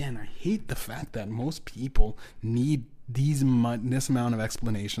again, I hate the fact that most people need this amount of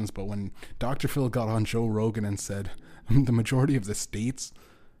explanations, but when Dr. Phil got on Joe Rogan and said the majority of the states,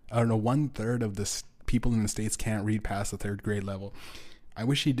 I don't know, 1/3 of the people in the states can't read past the 3rd grade level. I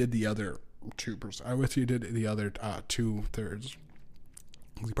wish he did the other 2%. I wish he did the other 2/3.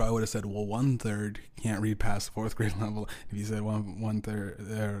 He probably would have said, well, 1/3 can't read past the 4th grade level. If he said one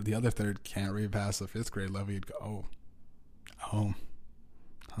third, the other third can't read past the 5th grade level, he'd go, oh.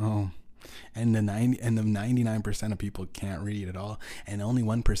 And the 99% of people can't read at all, and only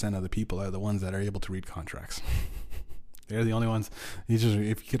 1% of the people are the ones that are able to read contracts. They're the only ones. If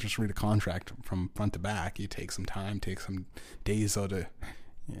you could just read a contract from front to back, you take some time, take some days, so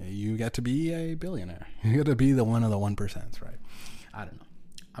you get to be a billionaire. You get to be one of the 1%, right? I don't know.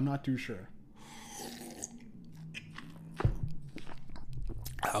 I'm not too sure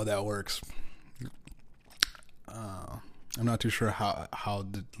how that works. I'm not too sure how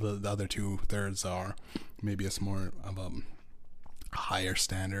the other 2/3 are. Maybe it's more of a higher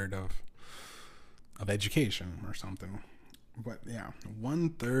standard of education or something. But yeah,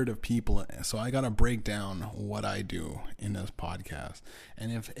 1/3 of people. So I gotta break down what I do in this podcast.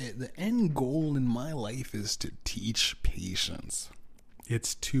 And if the end goal in my life is to teach patience,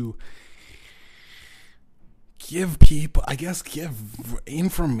 it's to give people, give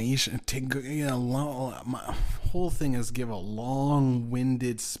information. My whole thing is give a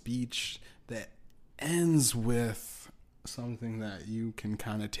long-winded speech that ends with something that you can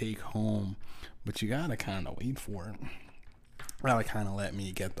kind of take home, but you gotta kind of wait for it. Gotta kind of let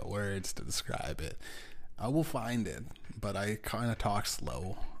me get the words to describe it. I will find it, but I kind of talk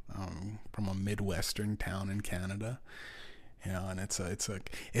slow. From a Midwestern town in Canada, and it's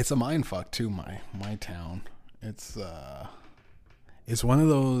a mind fuck too. My town. It's one of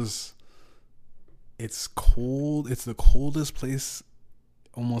those. It's cold. It's the coldest place.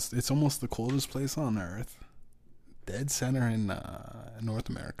 It's almost the coldest place on Earth. Dead center in North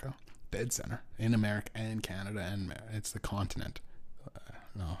America. Dead center in America and Canada, and it's the continent.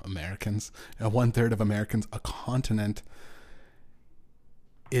 Americans. 1/3 of Americans. A continent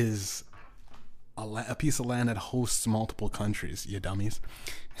is a piece of land that hosts multiple countries. You dummies.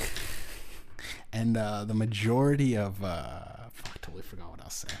 And the majority of I totally forgot what I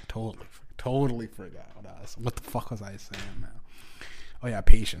was saying. Totally forgot what I was. What the fuck was I saying now? Oh yeah,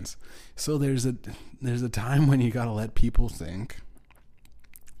 patience. So there's a time when you gotta let people think.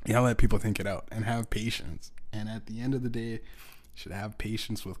 You gotta let people think it out and have patience. And at the end of the day, you should have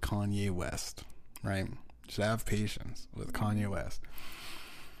patience with Kanye West, right? You should have patience with Kanye West.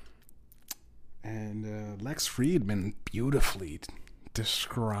 And Lex Friedman beautifully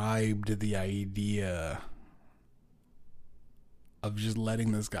described the idea of just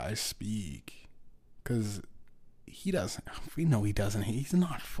letting this guy speak. Because he doesn't. We know he doesn't. He's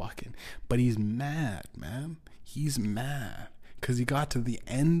not fucking. But he's mad, man. He's mad. Because he got to the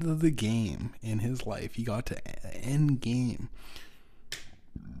end of the game in his life. He got to end game.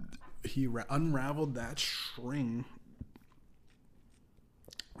 He unraveled that string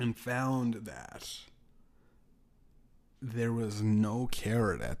and found that there was no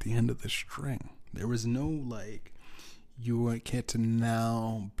carrot at the end of the string. There was no, like, you get to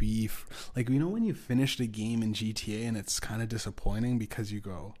now be... Like, you know when you finish the game in GTA and it's kind of disappointing because you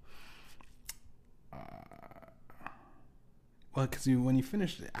go... Well, because when you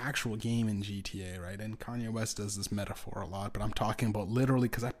finish the actual game in GTA, right? And Kanye West does this metaphor a lot, but I'm talking about literally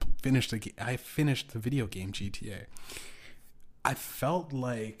because I finished the video game GTA. I felt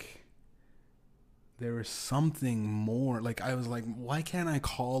like there was something more. Like, I was like, why can't I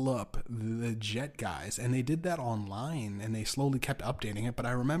call up the Jet guys? And they did that online, and they slowly kept updating it. But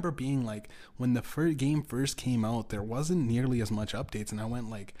I remember being like, when the game first came out, there wasn't nearly as much updates, and I went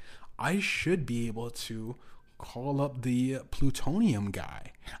like, I should be able to call up the plutonium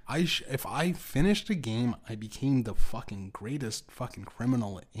guy. If I finished the game, I became the fucking greatest fucking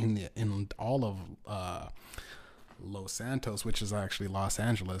criminal in all of Los Santos, which is actually Los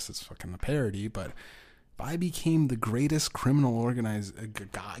Angeles. It's fucking a parody, but if I became the greatest criminal organized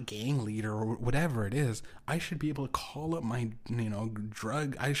gang leader or whatever it is, I should be able to call up my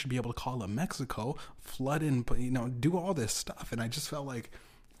drug. I should be able to call up Mexico, flood in, do all this stuff. And I just felt like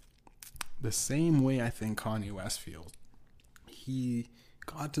the same way I think Kanye West feels. He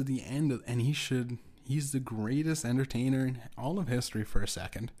got to the end and he's the greatest entertainer in all of history for a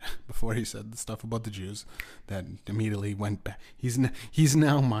second before he said the stuff about the Jews that immediately went back. He's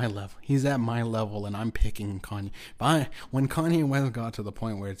now my level. He's at my level and I'm picking Kanye. When Kanye West got to the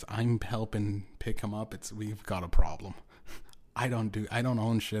point where I'm helping pick him up, we've got a problem. I don't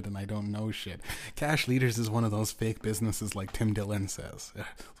own shit and I don't know shit. Cash Leaders is one of those fake businesses like Tim Dillon says.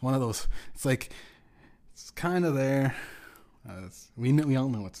 It's one of those, it's like, it's kind of there. We all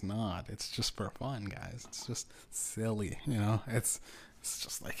know it's not. It's just for fun, guys. It's just silly, it's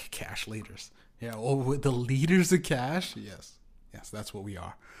just like Cash Leaders. Yeah, with the leaders of cash, yes, that's what we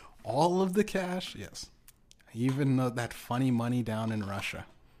are. All of the cash, yes. Even that funny money down in Russia.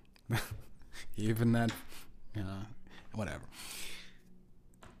 Even that, whatever.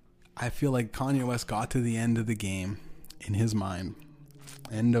 I feel like Kanye West got to the end of the game in his mind.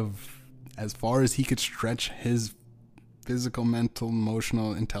 End of, as far as he could stretch his physical, mental,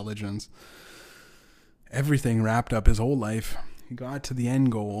 emotional intelligence. Everything wrapped up his whole life. He got to the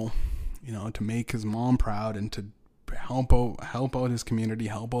end goal, to make his mom proud and to help out his community,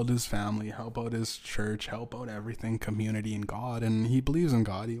 help out his family, help out his church, help out everything, community and God. And he believes in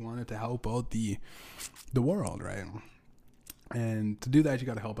God. He wanted to help out the world, right? And to do that, you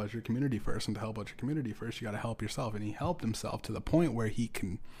got to help out your community first. And to help out your community first, you got to help yourself. And he helped himself to the point where he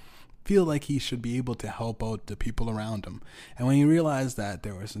can feel like he should be able to help out the people around him. And when he realized that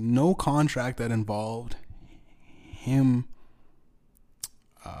there was no contract that involved him,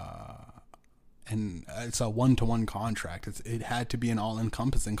 and it's a one-to-one contract. It had to be an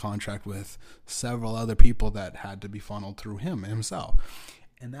all-encompassing contract with several other people that had to be funneled through himself.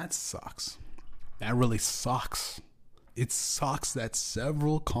 And that sucks. That really sucks. It sucks that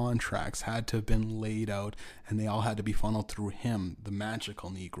several contracts had to have been laid out and they all had to be funneled through him, the magical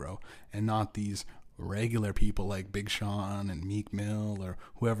Negro, and not these regular people like Big Sean and Meek Mill or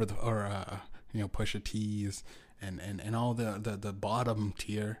whoever, Pusha T's and all the bottom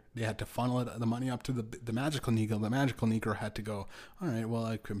tier. They had to funnel the money up to the magical Negro. The magical Negro had to go, all right, well,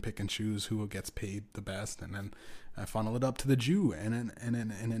 I can pick and choose who gets paid the best, and then I funnel it up to the Jew, and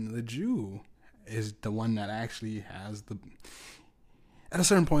then the Jew is the one that actually has at a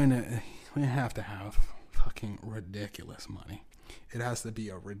certain point, we have to have fucking ridiculous money. It has to be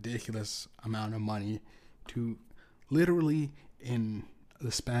a ridiculous amount of money to literally, in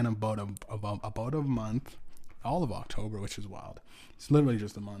the span of about a month, all of October, which is wild. It's literally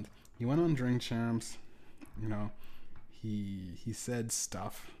just a month. He went on Drink Champs, he said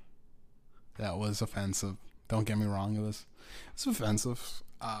stuff that was offensive. Don't get me wrong, it's offensive.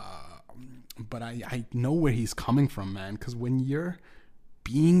 But I know where he's coming from, man, because when you're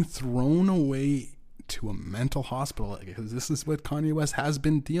being thrown away to a mental hospital, because this is what Kanye West has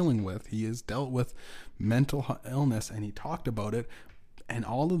been dealing with. He has dealt with mental illness, and he talked about it, and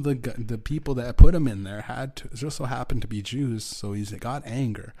all of the people that put him in there just so happened to be Jews, so he's got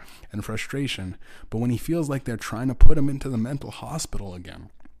anger and frustration. But when he feels like they're trying to put him into the mental hospital again,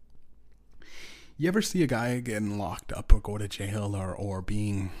 You ever see a guy getting locked up or go to jail or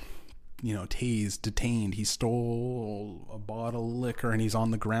being, tased, detained? He stole a bottle of liquor and he's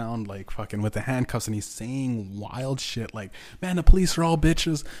on the ground like fucking with the handcuffs and he's saying wild shit like, man, the police are all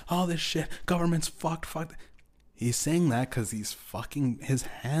bitches, all this shit, government's fucked. He's saying that because his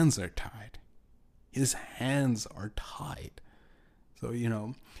hands are tied. His hands are tied. So,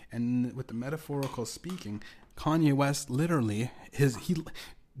 and with the metaphorical speaking, Kanye West literally,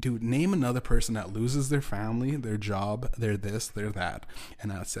 dude, name another person that loses their family, their job, their this, their that.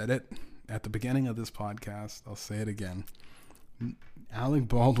 And I said it at the beginning of this podcast. I'll say it again. Alec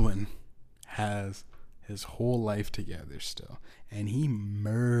Baldwin has his whole life together still. And he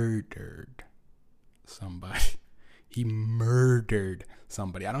murdered somebody. He murdered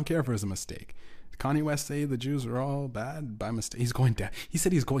somebody. I don't care if it was a mistake. Did Kanye West say the Jews are all bad by mistake? He's going deaf. He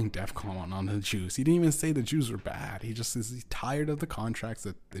said he's going DEFCON on the Jews. He didn't even say the Jews were bad. He just is tired of the contracts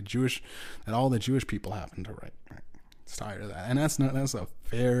that all the Jewish people happen to write. Right? He's tired of that, and that's a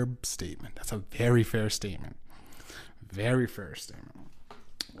fair statement. That's a very fair statement. Very fair statement.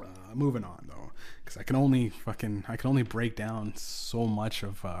 Moving on though, because I can only break down so much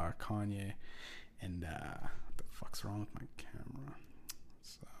of Kanye, and what the fuck's wrong with my camera?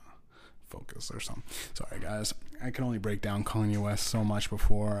 Focus or something. Sorry guys, I can only break down Kanye West so much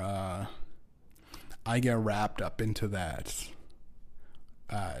before I get wrapped up into that.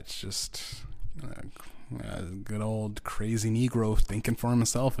 It's just good old crazy Negro thinking for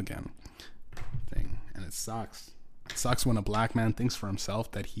himself again thing, and it sucks. It sucks when a black man thinks for himself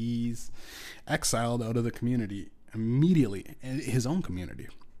that he's exiled out of the community immediately, his own community.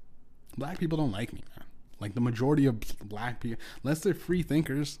 Black people don't like me, man. Like the majority of black people, unless they're free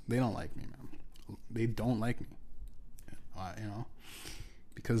thinkers, they don't like me, man. They don't like me,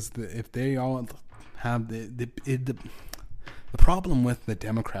 because if they all have the problem with the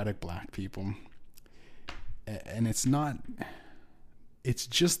democratic black people, and it's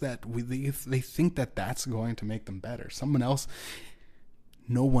just that they think that that's going to make them better.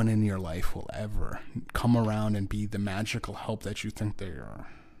 No one in your life will ever come around and be the magical help that you think they are.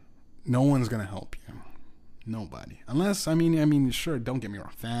 No one's gonna help you. Nobody. Unless, sure, don't get me wrong,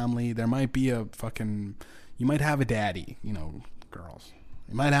 family. There might be you might have a daddy, girls.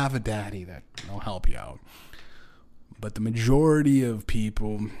 You might have a daddy that will help you out. But the majority of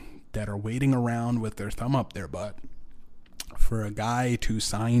people that are waiting around with their thumb up their butt for a guy to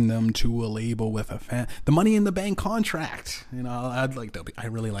sign them to a label with the Money in the Bank contract. I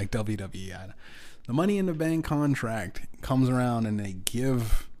really like WWE. The Money in the Bank contract comes around and they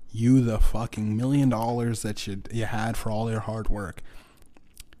give you the fucking $1 million that you had for all your hard work.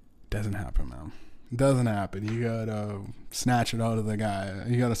 Doesn't happen, man. Doesn't happen. You gotta snatch it out of the guy.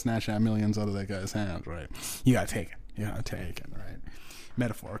 You gotta snatch that millions out of that guy's hands, right? You gotta take it. Right?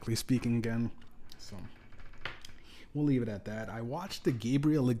 Metaphorically speaking, again. So we'll leave it at that. I watched the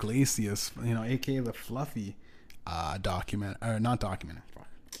Gabriel Iglesias, aka the Fluffy,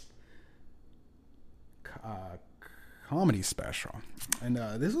 comedy special, and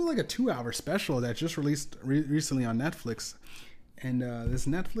this was like a 2-hour special that just released recently on Netflix. And this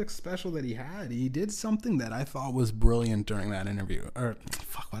Netflix special that he did something that I thought was brilliant during that interview. What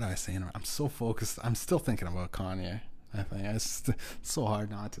did I say? I'm so focused. I'm still thinking about Kanye. I think it's so hard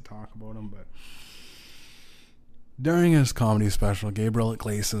not to talk about him. But during his comedy special, Gabriel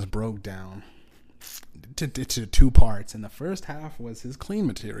Iglesias broke down to 2 parts, and the first half was his clean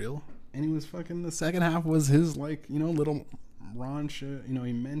material, and the second half was his little raunch.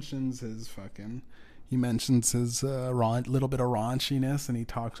 He mentions his little bit of raunchiness, and he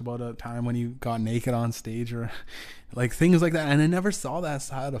talks about a time when he got naked on stage or like things like that. And I never saw that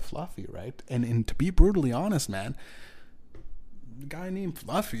side of Fluffy, right? And to be brutally honest, man, the guy named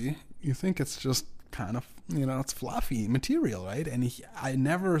Fluffy, you think it's just kind of, it's fluffy material, right? And I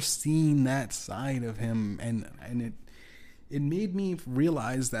never seen that side of him, and it made me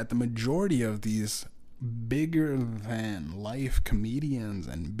realize that the majority of these bigger than life comedians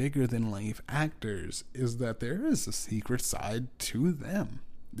and bigger than life actors is that there is a secret side to them.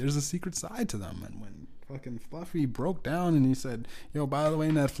 There's a secret side to them. And when fucking Fluffy broke down and he said, by the way,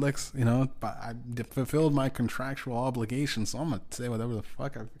 Netflix, I fulfilled my contractual obligation, so I'm gonna say whatever the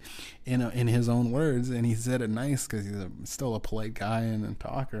fuck in his own words. And he said it nice because he's still a polite guy and a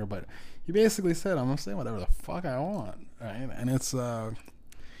talker, but he basically said, I'm gonna say whatever the fuck I want, right? And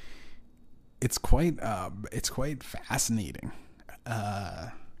it's quite fascinating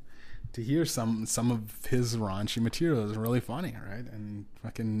to hear some of his raunchy material. Is really funny, right? And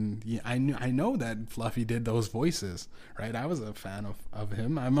I know that Fluffy did those voices, right? I was a fan of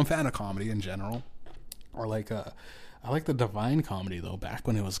him. I'm a fan of comedy in general, or I like the Divine Comedy though. Back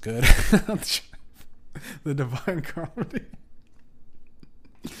when it was good, The Divine Comedy.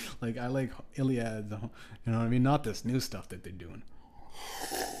 Like, I like Iliad, you know what I mean? Not this new stuff that they're doing.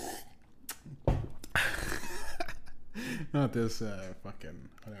 Not this fucking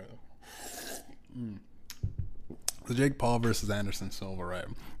whatever. The Jake Paul versus Anderson Silva, right?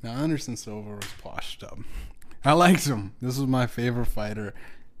 Now, Anderson Silva was washed up. I liked him. This was my favorite fighter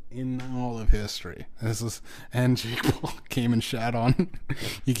in all of history. And Jake Paul came and shat on.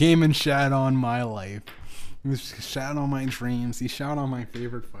 He came and shat on my life. He shat on my dreams. He shat on my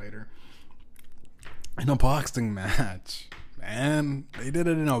favorite fighter in a boxing match. Man, they did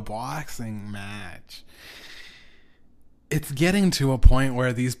it in a boxing match. It's getting to a point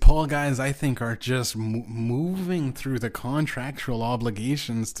where these Paul guys, I think, are just moving through the contractual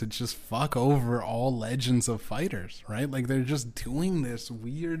obligations to just fuck over all legends of fighters, right? Like, they're just doing this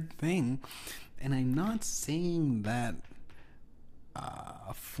weird thing. And I'm not saying that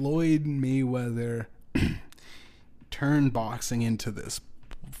Floyd Mayweather turned boxing into this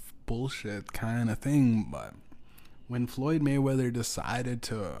bullshit kind of thing, but when Floyd Mayweather decided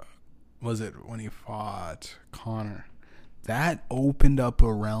to, was it when he fought Conor? That opened up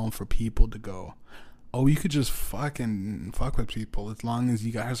a realm for people to go, oh, you could just fucking fuck with people as long as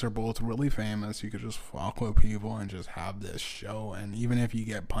you guys are both really famous. You could just fuck with people and just have this show. And even if you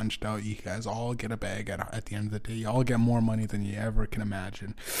get punched out, you guys all get a bag at the end of the day. You all get more money than you ever can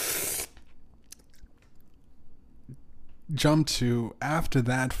imagine. Jump to after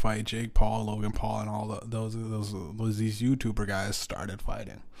that fight, Jake Paul, Logan Paul, and all those these YouTuber guys started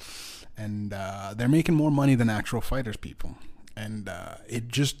fighting. And they're making more money than actual fighters, people. And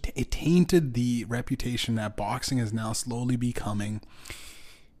it tainted the reputation that boxing is now slowly becoming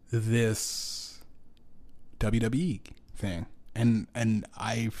this WWE thing. And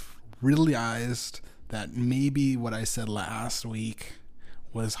I've realized that maybe what I said last week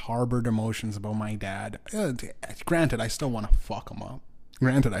was harbored emotions about my dad. Granted, I still want to fuck him up.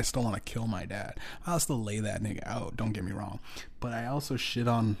 Granted, I still want to kill my dad. I'll still lay that nigga out, don't get me wrong. But I also shit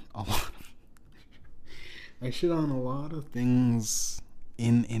on a lot of things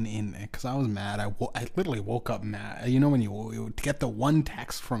in because I was mad. I literally woke up mad. You know when you get the one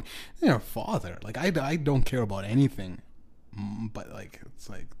text from your father. Like, I don't care about anything. But like, it's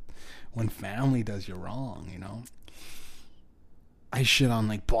like when family does you wrong, you know. I shit on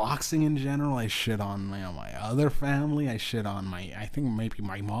like boxing in general. I shit on my other family. I shit on I think maybe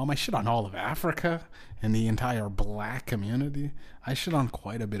my mom. I shit on all of Africa and the entire black community. I shit on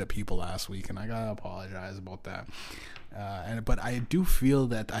quite a bit of people last week, and I gotta apologize about that. But I do feel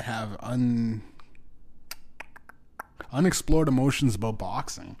that I have unexplored emotions about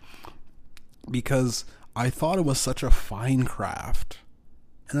boxing because I thought it was such a fine craft.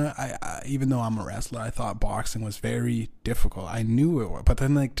 And I even though I'm a wrestler, I thought boxing was very difficult. I knew it was, but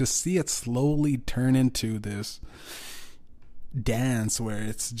then like to see it slowly turn into this dance where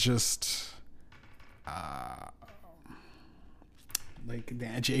it's just like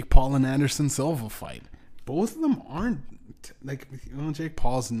the Jake Paul and Anderson Silva fight. Both of them aren't like, you know, Jake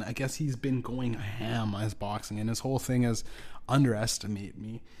Paul's, I guess he's been going ham as boxing, and his whole thing is underestimate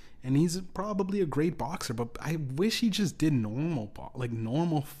me. And he's probably a great boxer, but I wish he just did normal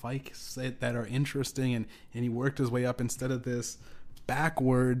fights that are interesting, and he worked his way up instead of this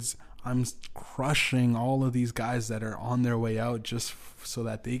backwards. I'm crushing all of these guys that are on their way out just so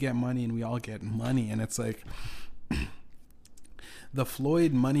that they get money and we all get money. And it's like the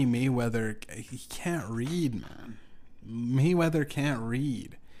Floyd Money Mayweather, he can't read, man. Mayweather can't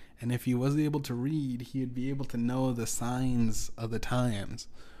read. And if he was able to read, he'd be able to know the signs of the times.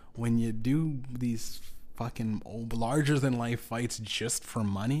 When you do these fucking larger than life fights just for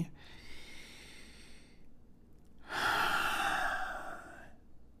money,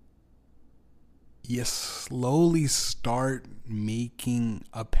 you slowly start making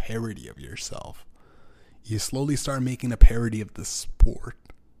a parody of yourself. You slowly start making a parody of the sport.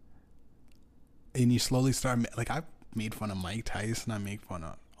 And you slowly start, like, I've made fun of Mike Tyson, I make fun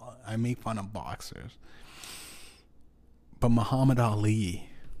of boxers. But Muhammad Ali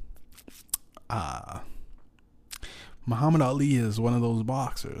is one of those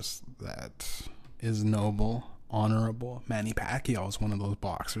boxers that is noble, honorable. Manny Pacquiao is one of those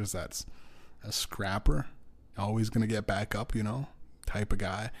boxers that's a scrapper, always gonna get back up, you know, type of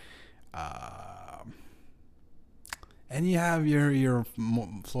guy. And you have your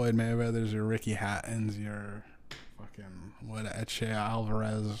Floyd Mayweathers, your Ricky Hattons, your fucking Eche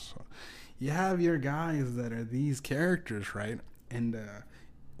Alvarez. You have your guys that are these characters, right? And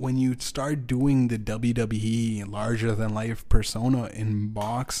when you start doing the WWE larger than life persona in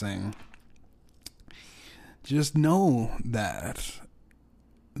boxing, just know that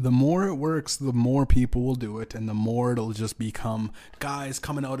the more it works, the more people will do it, and the more it'll just become guys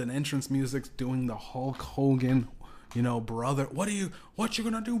coming out in entrance music doing the Hulk Hogan, brother, what you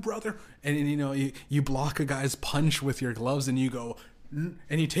gonna do, brother? And you block a guy's punch with your gloves, and you go, and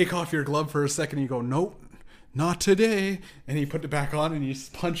you take off your glove for a second, and you go, nope, not today, and you put it back on, and you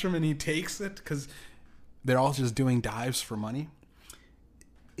punch him, and he takes it, because they're all just doing dives for money.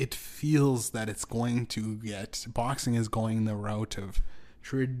 It feels that it's going to boxing is going the route of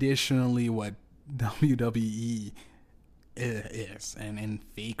traditionally what WWE is, and in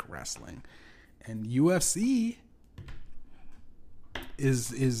fake wrestling. And UFC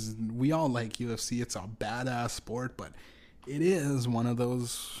is we all like UFC. It's a badass sport, but it is one of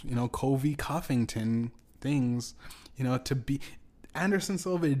those, Kobe Covington things, to be. Anderson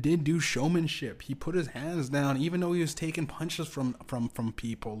Silva did do showmanship. He put his hands down, even though he was taking punches from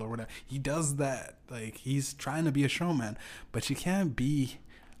people or whatever. He does that. Like, he's trying to be a showman. But you can't be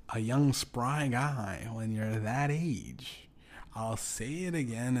a young, spry guy when you're that age. I'll say it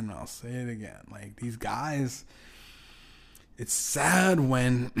again and I'll say it again. Like, these guys, it's sad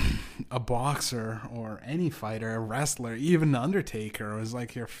when a boxer or any fighter, a wrestler, even the Undertaker, is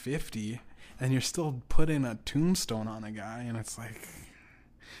like, you're 50 and you're still putting a tombstone on a guy, and it's like,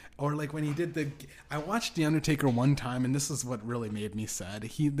 or like when he did I watched The Undertaker one time, and this is what really made me sad.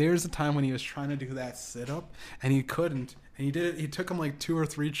 There's a time when he was trying to do that sit-up, and he couldn't, and he did it. He took him like 2 or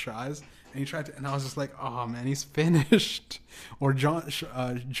 3 tries, and he tried to, and I was just like, oh man, he's finished. Or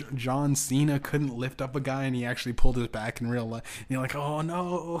John Cena couldn't lift up a guy, and he actually pulled his back in real life, and you're like, oh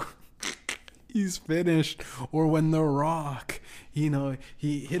no. He's finished. Or when The Rock, he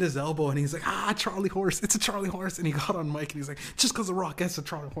hit his elbow and he's like, Charlie horse, it's a Charlie horse. And he got on mic and he's like, just because The Rock gets a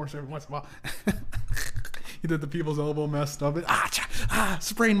Charlie horse every once in a while. He did the people's elbow messed up.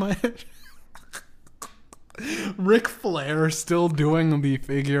 Sprained my head. Ric Flair still doing the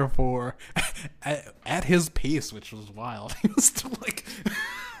figure 4 at his pace, which was wild. He was still like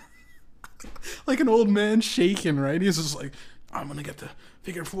an old man shaking, right? He's just like, I'm gonna get the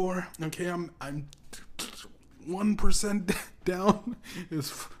figure 4. Okay, I'm 1% down.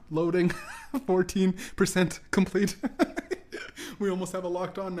 Is loading. 14% complete. We almost have it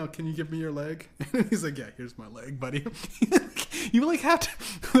locked on now. Can you give me your leg? And he's like, yeah, here's my leg, buddy. You like have to.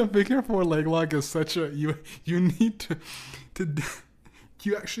 The figure 4 leg lock is such a you need to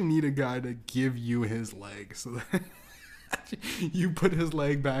you actually need a guy to give you his leg so that you put his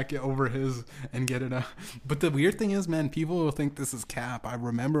leg back over his and get it out. But the weird thing is, man, people will think this is cap. I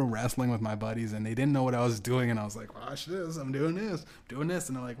remember wrestling with my buddies and they didn't know what I was doing, and I was like, watch this, I'm doing this,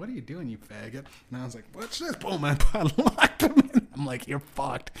 and they're like, what are you doing, you faggot? And I was like, watch this. Boom, I locked him in. I'm like, you're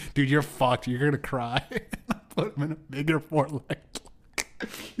fucked, dude, you're fucked, you're gonna cry. I put him in a bigger 4 leg.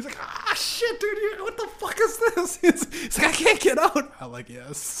 He's like, shit, dude, what the fuck is this? He's like, I can't get out. I'm like,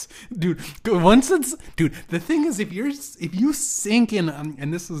 yes, dude. Dude, the thing is, if you sink in,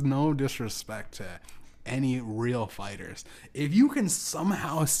 and this is no disrespect to any real fighters, if you can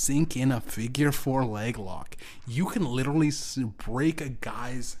somehow sink in a figure 4 leg lock, you can literally break a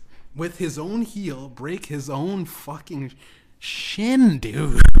guy's, with his own heel, break his own fucking shin,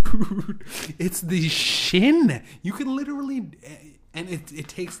 dude. It's the shin. You can literally. And it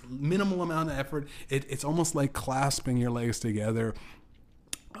takes minimal amount of effort. It's almost like clasping your legs together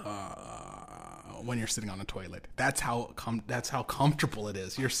when you're sitting on a toilet. That's how comfortable it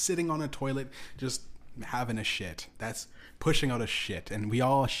is. You're sitting on a toilet just having a shit. That's pushing out a shit. And we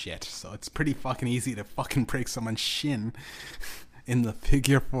all shit. So it's pretty fucking easy to fucking break someone's shin in the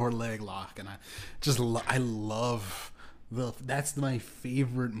figure 4 leg lock. And I love... That's my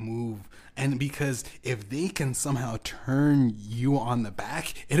favorite move. And because if they can somehow turn you on the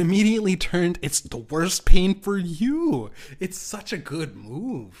back, it immediately it's the worst pain for you. It's such a good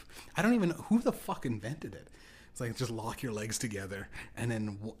move. I don't even know who the fuck invented it. It's like, just lock your legs together and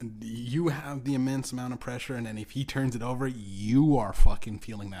then you have the immense amount of pressure, and then if he turns it over, you are fucking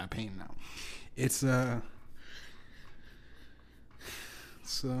feeling that pain now. It's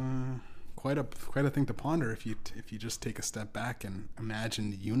quite a thing to ponder if you just take a step back and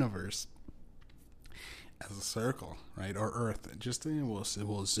imagine the universe as a circle, right? Or Earth. Just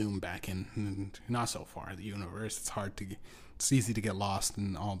we'll zoom back in, not so far. The universe. It's easy to get lost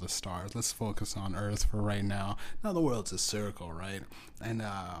in all the stars. Let's focus on Earth for right now. Now the world's a circle, right? And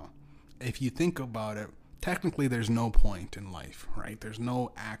if you think about it, technically there's no point in life, right? There's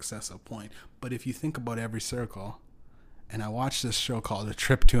no access of point. But if you think about every circle. And I watched this show called A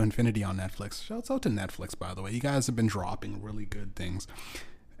Trip to Infinity on Netflix. Shouts out to Netflix, by the way. You guys have been dropping really good things.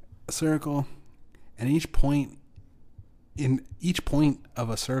 A circle, and each point of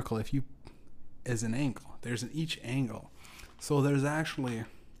a circle, is an angle. There's each angle. So there's actually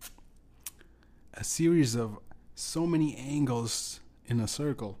a series of so many angles in a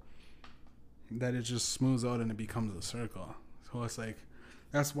circle that it just smooths out and it becomes a circle. So it's like,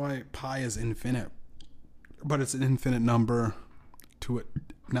 that's why pi is infinite, but it's an infinite number to it.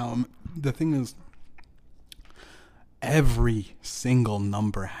 Now, the thing is, every single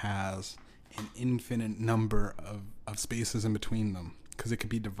number has an infinite number of spaces in between them, because it could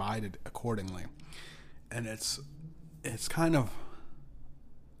be divided accordingly. And it's kind of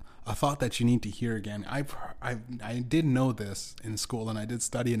a thought that you need to hear again. I did know this in school, and I did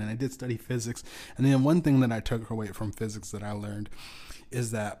study it, and I did study physics. And then one thing that I took away from physics that I learned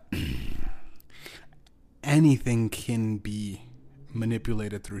is that anything can be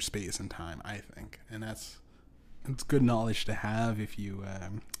manipulated through space and time, I think. And it's good knowledge to have if you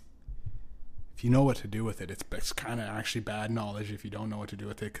know what to do with it. It's kind of actually bad knowledge if you don't know what to do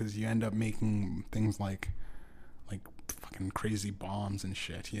with it, because you end up making things like fucking crazy bombs and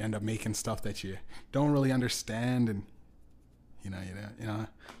shit. You end up making stuff that you don't really understand, and you know.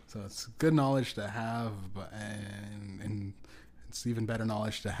 So it's good knowledge to have, and it's even better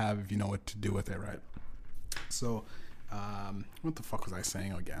knowledge to have if you know what to do with it, right? So, what the fuck was I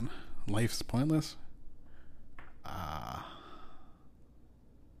saying again? Life's pointless. I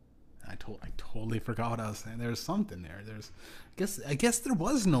totally forgot what I was saying. There's something there. I guess there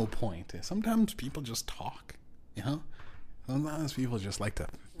was no point. Sometimes people just talk, you know. Sometimes people just like to.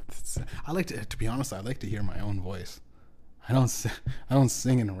 To be honest, I like to hear my own voice. I don't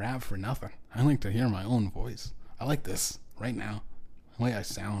sing and rap for nothing. I like to hear my own voice. I like this right now. The way I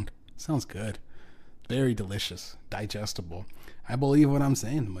sound. Sounds good. Very delicious. Digestible. I believe what I'm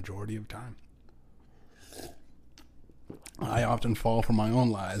saying the majority of the time. I often fall for my own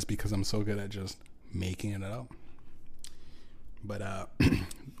lies because I'm so good at just making it up. But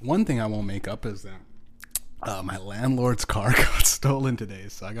one thing I won't make up is that my landlord's car got stolen today.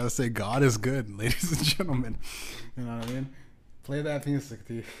 So I gotta say, God is good, ladies and gentlemen. You know what I mean? Play that music,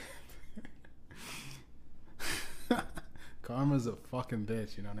 dude. Karma's a fucking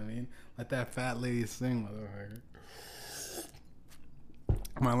bitch, you know what I mean? Let that fat lady sing, motherfucker.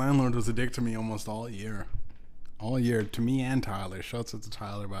 My landlord was a dick to me almost all year. All year, to me and Tyler. Shouts out to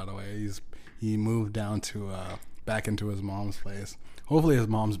Tyler, by the way. He moved down to back into his mom's place. Hopefully his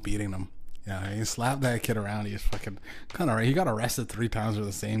mom's beating him. Yeah, he slapped that kid around. He's fucking kind of. He got arrested 3 times for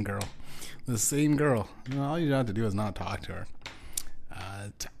the same girl. The same girl. You know, all you have to do is not talk to her.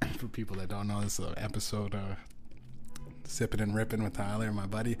 For people that don't know, this is an episode Sipping and Ripping with Tyler, my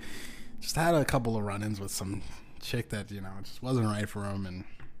buddy. Just had a couple of run-ins with some chick that, you know, just wasn't right for him, and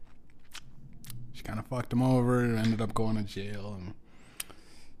she kind of fucked him over, ended up going to jail, and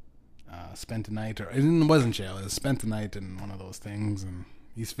spent the night, or it wasn't jail, it was spent the night in one of those things, and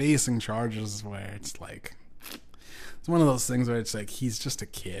he's facing charges where it's like, it's one of those things where it's like, he's just a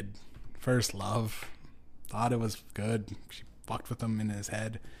kid, first love, thought it was good, she fucked with him in his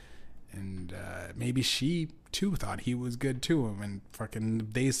head, and maybe she too thought he was good to him, and fucking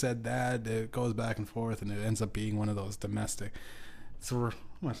they said that, it goes back and forth, and it ends up being one of those domestic, so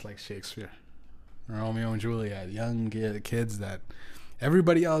much like Shakespeare, Romeo and Juliet, young kids that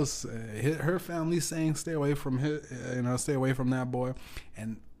everybody else, her family saying stay away from stay away from that boy,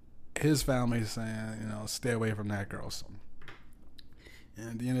 and his family saying, stay away from that girl. So, and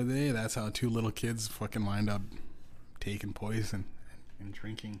at the end of the day, that's how 2 little kids fucking wind up taking poison and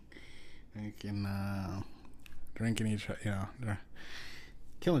drinking each, they're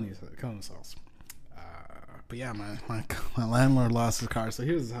killing themselves. But yeah, my landlord lost his car. So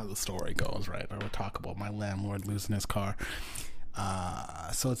here's how the story goes, right? I would talk about my landlord losing his car.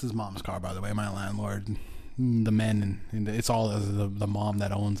 So it's his mom's car, by the way. My landlord, the men, and it's all the mom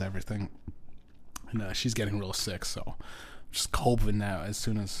that owns everything. And she's getting real sick, so I'm just hoping that as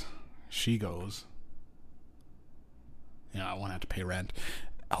soon as she goes, I won't have to pay rent.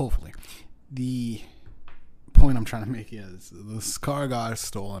 Hopefully. The point I'm trying to make is this car got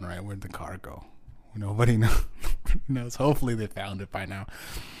stolen, right? Where'd the car go? Nobody knows. Hopefully they found it by now.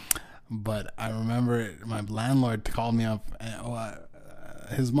 But I remember my landlord called me up,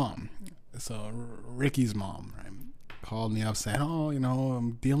 his mom, so Ricky's mom, right, called me up saying,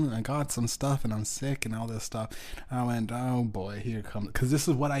 I got some stuff and I'm sick and all this stuff. And I went, oh boy, here comes, because this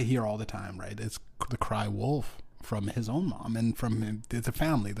is what I hear all the time, right? It's the cry wolf from his own mom and from the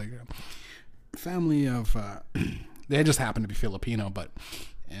family. The family of, they just happen to be Filipino,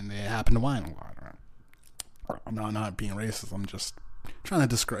 and they happen to whine a lot, right? I'm not being racist, I'm just trying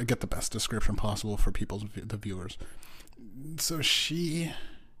to get the best description possible for the viewers. So she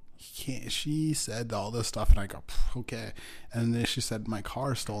said all this stuff, and I go, okay. And then she said my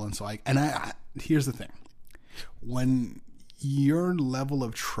car is stolen. So I here's the thing: when your level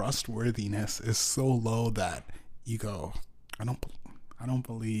of trustworthiness is so low that you go, I don't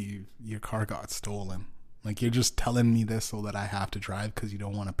believe your car got stolen. Like, you're just telling me this so that I have to drive because you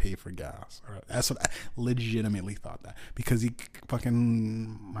don't want to pay for gas. Or that's what I legitimately thought that. Because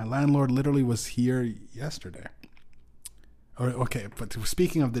my landlord literally was here yesterday. Okay, but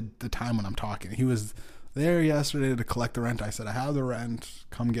speaking of the time when I'm talking, he was there yesterday to collect the rent. I said, I have the rent,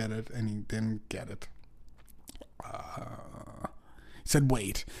 come get it. And he didn't get it. He said,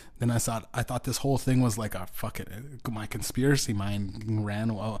 wait. Then I thought this whole thing was like my conspiracy mind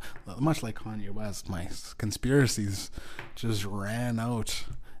ran, well, much like Kanye West, my conspiracies just ran out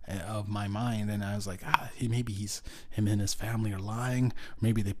of my mind. And I was like, maybe him and his family are lying.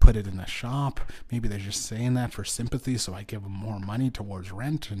 Maybe they put it in a shop. Maybe they're just saying that for sympathy, so I give them more money towards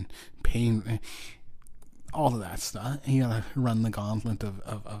rent and paying, all of that stuff. You gotta run the gauntlet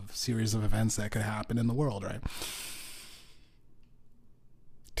of series of events that could happen in the world, right?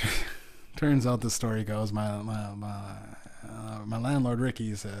 Turns out the story goes, my landlord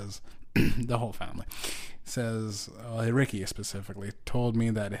Ricky says, the whole family says, Ricky specifically told me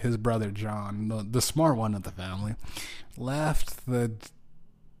that his brother John, the smart one of the family, left the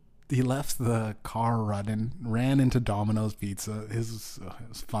car running, ran into Domino's Pizza, his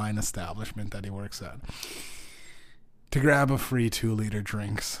fine establishment that he works at, to grab a free 2-liter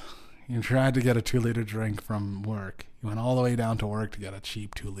drinks. He tried to get a 2-liter drink from work. He went all the way down to work to get a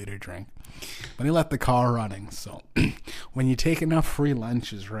cheap 2-liter drink. But he left the car running. So when you take enough free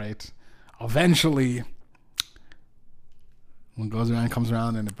lunches, right, eventually when it goes around, comes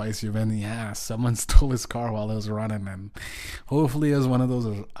around, and it bites you in the ass. Someone stole his car while it was running, and hopefully it was one of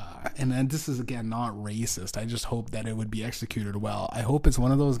those, and this is, again, not racist. I just hope that it would be executed well. I hope it's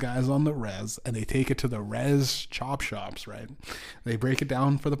one of those guys on the res, and they take it to the res chop shops, right? They break it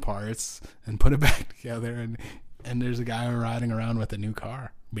down for the parts and put it back together, and there's a guy riding around with a new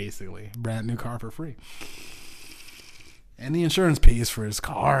car, basically. Brand new car for free. And the insurance pays for his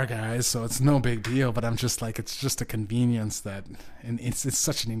car, guys, so it's no big deal. But I'm just like, it's just a convenience that, and it's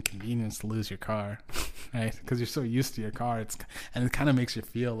such an inconvenience to lose your car, right? Because you're so used to your car, and it kind of makes you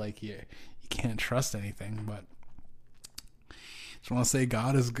feel like you can't trust anything. But just want to say,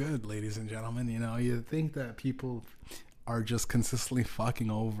 God is good, ladies and gentlemen. You know, you think that people are just consistently fucking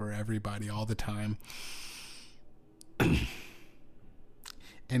over everybody all the time.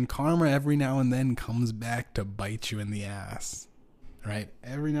 And karma every now and then comes back to bite you in the ass, right?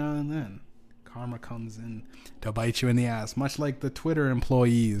 Every now and then, karma comes in to bite you in the ass, much like the Twitter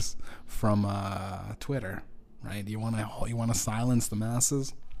employees from Twitter, right? You want to silence the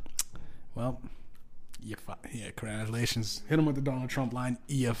masses? Well, congratulations. Hit them with the Donald Trump line.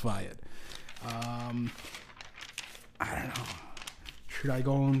 You fired. I don't know. Should I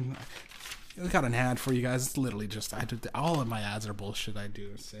go on? I got an ad for you guys. It's literally just, all of my ads are bullshit. I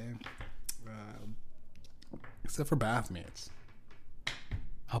do say, except for Bathmates.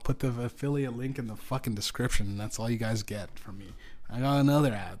 I'll put the affiliate link in the fucking description, and that's all you guys get from me. I got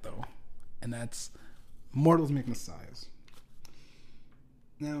another ad though, and that's Mortals Make Messiahs.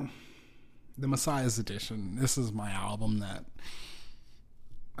 Now, the Messiahs edition. This is my album that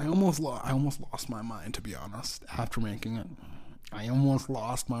I almost lost my mind, to be honest, after making it. I almost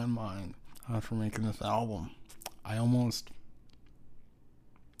lost my mind after making this album. I almost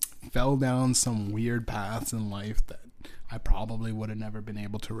fell down some weird paths in life that I probably would have never been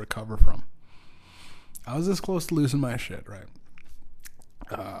able to recover from. I was this close to losing my shit, right?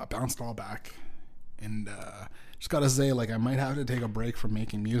 Bounced all back, and just gotta say, like, I might have to take a break from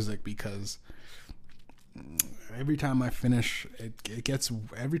making music, because every time I finish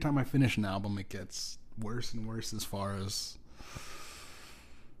every time I finish an album, it gets worse and worse, as far as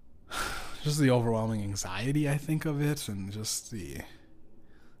just the overwhelming anxiety I think of it, and just the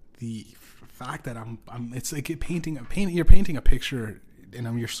fact that it's like you're painting a picture,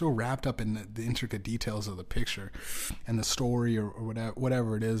 and you're so wrapped up in the intricate details of the picture and the story, or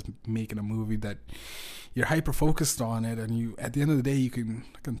whatever it is, making a movie, that you're hyper focused on it, and you, at the end of the day, you can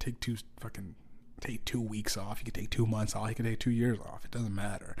take 2 weeks off, you can take 2 months off, you can take 2 years off, it doesn't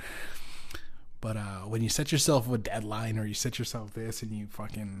matter. But when you set yourself a deadline, or you set yourself this, and you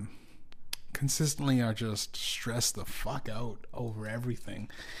fucking consistently are just stressed the fuck out over everything,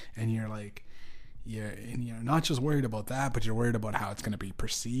 and you're like, you're not just worried about that, but you're worried about how it's going to be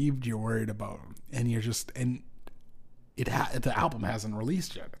perceived. You're worried about, and you're just, and the album hasn't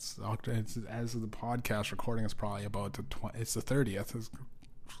released yet. It's as of the podcast recording, it's probably about it's the 30th. It's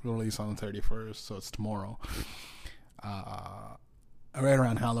released on the 31st, so it's tomorrow. Right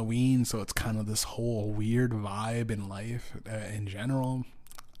around Halloween, so it's kind of this whole weird vibe in life in general.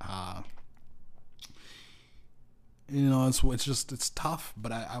 You know, it's tough,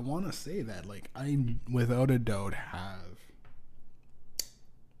 but I want to say that, like, I without a doubt have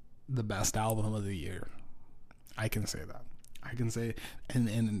the best album of the year. I can say that. I can say,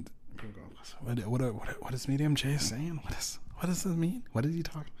 and what is Medium J saying? What does this mean? What is he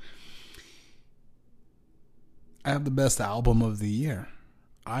talking? I have the best album of the year.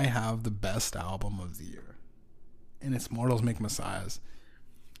 I have the best album of the year, and it's Mortals Make Messiahs.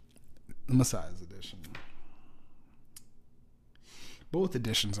 The Messiahs edition. Both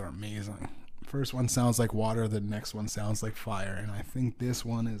editions are amazing. First one sounds like water, the next one sounds like fire, and I think this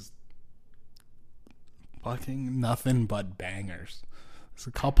one is fucking nothing but bangers. There's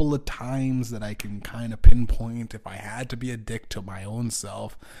a couple of times that I can kind of pinpoint, if I had to be a dick to my own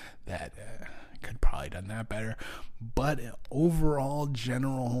self, that I could probably done that better. But overall,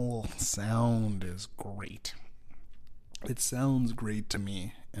 general sound is great. It sounds great to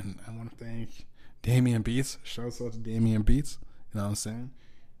me, and I want to thank Damian Beats. Shouts out to Damian Beats. You know what I'm saying?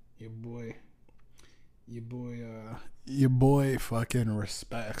 Your boy fucking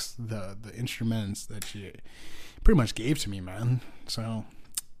respects the instruments that you pretty much gave to me, man. So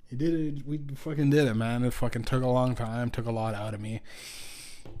he did it. We fucking did it, man. It fucking took a long time, took a lot out of me.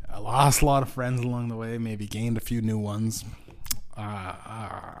 I lost a lot of friends along the way, maybe gained a few new ones.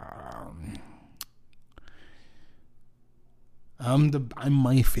 I'm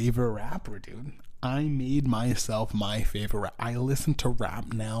my favorite rapper, dude. I made myself my favorite rap. I listen to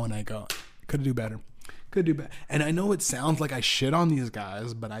rap now and I go, could do better. Could do better. And I know it sounds like I shit on these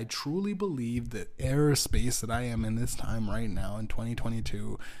guys, but I truly believe that era space that I am in this time right now in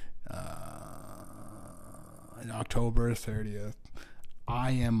 2022, in October 30th,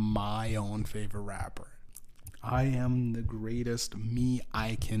 I am my own favorite rapper. I am the greatest me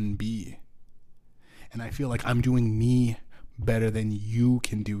I can be. And I feel like I'm doing me better than you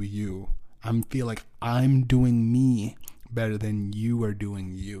can do you. I feel like I'm doing me better than you are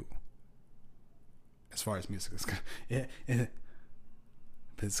doing you. As far as music is concerned.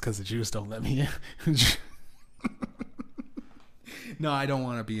 It's because the Jews don't let me in. No, I don't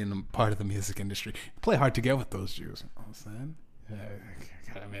want to be in part of the music industry. Play hard to get with those Jews. You know what I'm saying?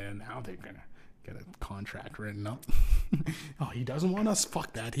 I mean, now they're going to get a contract written up. Oh, he doesn't want us?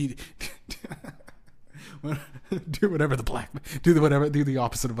 Fuck that. He... do the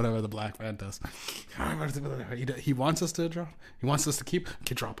opposite of whatever the black man does. He wants us to drop. He wants us to keep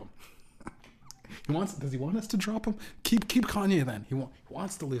drop him. Does he want us to drop him? Keep Kanye then. He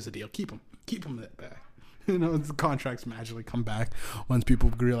wants to lose a deal. Keep him back. You know, the contracts magically come back once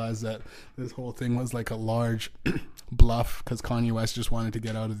people realize that this whole thing was like a large bluff because Kanye West just wanted to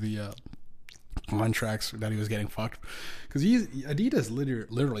get out of the contracts that he was getting fucked. Because Adidas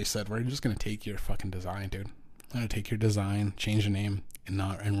literally said, we're just going to take your fucking design, dude. I'm going to take your design, change the name, and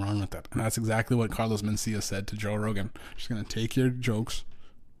run with it. And that's exactly what Carlos Mencia said to Joe Rogan. Just going to take your jokes,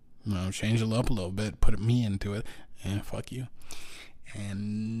 you know, change it up a little bit, put me into it, and fuck you.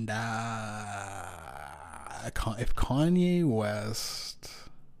 And if Kanye West,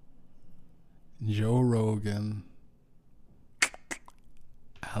 Joe Rogan,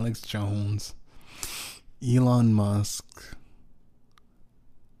 Alex Jones, Elon Musk,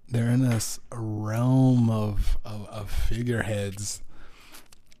 they're in this realm of figureheads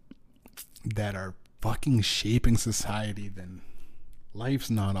that are fucking shaping society, then life's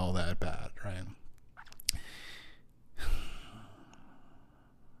not all that bad, right?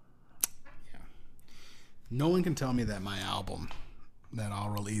 Yeah. No one can tell me that my album that I'll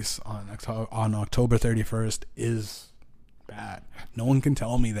release on October 31st is bad. No one can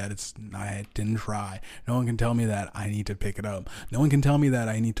tell me that I didn't try. No one can tell me that I need to pick it up. No one can tell me that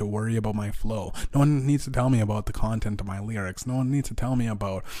I need to worry about my flow. No one needs to tell me about the content of my lyrics. No one needs to tell me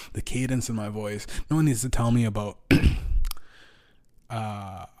about the cadence in my voice. No one needs to tell me about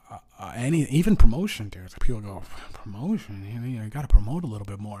even promotion, dude. People go, promotion? You gotta promote a little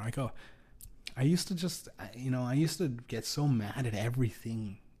bit more. I used to get so mad at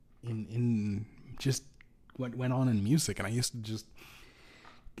everything in just what went on in music, and I used to just,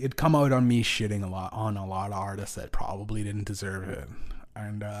 it'd come out on me shitting on a lot of artists that probably didn't deserve it.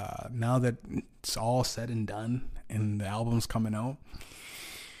 And now that it's all said and done and the album's coming out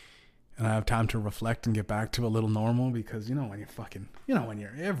and I have time to reflect and get back to a little normal, because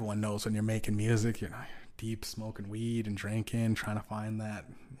everyone knows when you're making music, you're deep smoking weed and drinking, trying to find that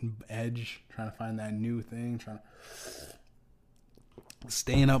edge, trying to find that new thing,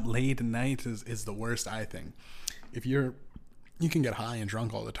 staying up late at night is the worst, I think. You can get high and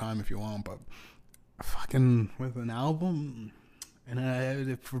drunk all the time if you want, but fucking with an album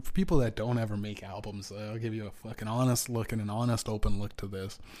And for people that don't ever make albums, I'll give you a fucking honest look and an honest open look to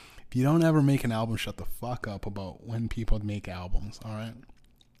this. If you don't ever make an album, shut the fuck up about when people make albums, all right?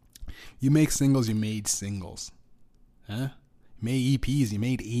 You make singles, you made singles. Huh? You made EPs, you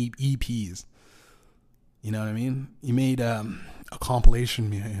made EPs. You know what I mean? You made a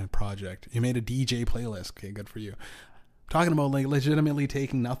compilation project. You made a DJ playlist. Okay, good for you. I'm talking about like legitimately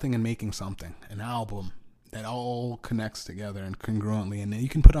taking nothing and making something. An album that all connects together and congruently, and then you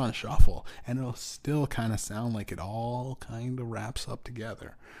can put it on shuffle and it'll still kind of sound like it all kind of wraps up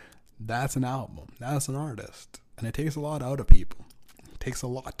together. That's an album. That's an artist. And it takes a lot out of people. It takes a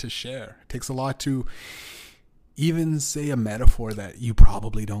lot to share. It takes a lot to even say a metaphor that you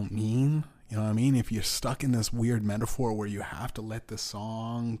probably don't mean. You know what I mean? If you're stuck in this weird metaphor where you have to let the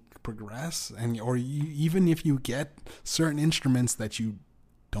song progress, even if you get certain instruments that you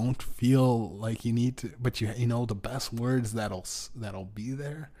don't feel like you need to, but you know the best words that'll be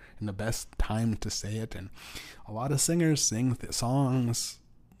there and the best time to say it. And a lot of singers sing songs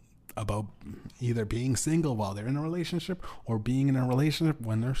about either being single while they're in a relationship or being in a relationship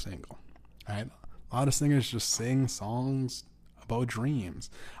when they're single. Right? A lot of singers just sing songs about dreams.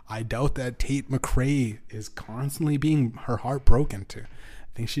 I doubt that Tate McRae is constantly being her heart broken to.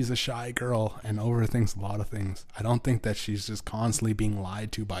 I think she's a shy girl and overthinks a lot of things. I don't think that she's just constantly being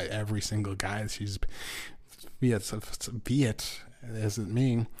lied to by every single guy. Be it as it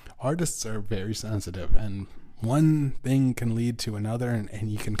mean, artists are very sensitive, and one thing can lead to another, and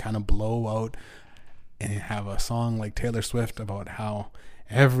you can kind of blow out and have a song like Taylor Swift about how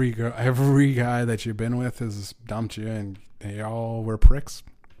every guy that you've been with has dumped you and they all were pricks.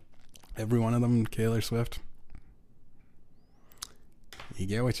 Every one of them, Taylor Swift. You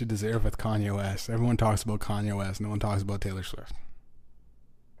get what you deserve with Kanye West. Everyone talks about Kanye West. No one talks about Taylor Swift.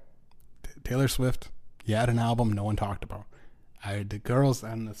 Taylor Swift, you had an album no one talked about. The girls,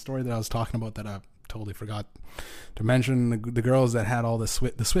 and the story that I was talking about that I totally forgot to mention, the girls that had all the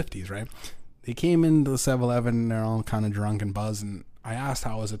Swifties, right? They came into the 7-Eleven, they're all kind of drunk and buzzed, and I asked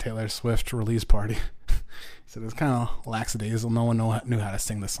how was a Taylor Swift release party. He said it was kind of lackadaisical. No one knew how to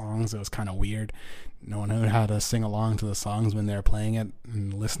sing the songs. It was kind of weird. No one knew how to sing along to the songs when they were playing it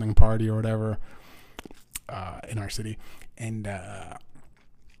in the listening party or whatever in our city. And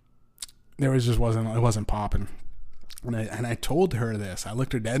it wasn't popping. And I told her this. I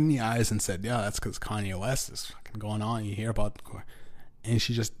looked her dead in the eyes and said, yeah, that's because Kanye West is fucking going on. You hear about... And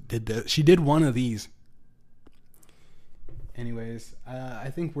she just did this. She did one of these. Anyways, I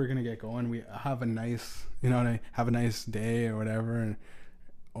think we're gonna get going. We have a nice, have a nice day or whatever, and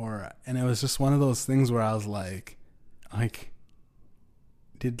it was just one of those things where I was like,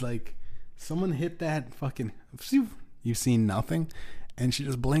 did like someone hit that fucking? You've seen nothing, and she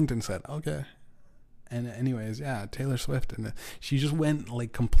just blinked and said, okay. And anyways, yeah, Taylor Swift, and she just went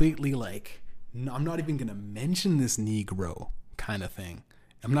like completely like, no, I'm not even gonna mention this Negro kind of thing.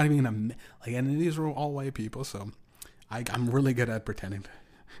 I'm not even gonna and these are all white people, so. I'm really good at pretending.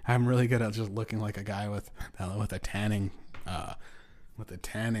 I'm really good at just looking like a guy with a tanning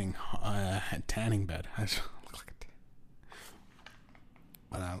tanning bed. I just look like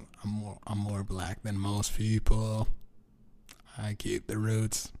but I'm more black than most people. I keep the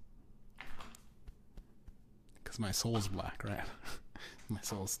roots because my soul's black, right? My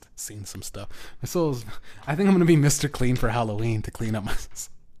soul's seen some stuff. I think I'm gonna be Mr. Clean for Halloween to clean up my.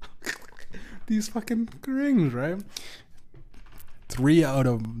 These fucking rings, right? 3 out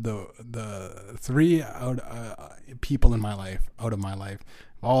of people in my life,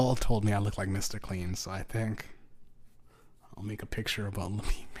 all told me I look like Mr. Clean. So I think I'll make a picture about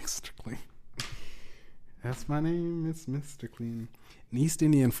me, Mr. Clean. That's my name. It's Mr. Clean. An East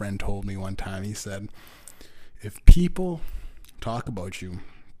Indian friend told me one time. He said, if people talk about you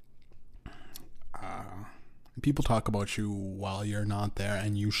while you're not there,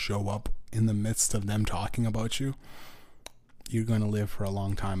 and you show up in the midst of them talking about you, you're going to live for a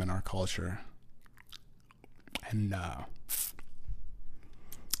long time in our culture. And I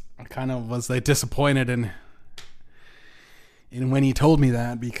kind of was like disappointed in when he told me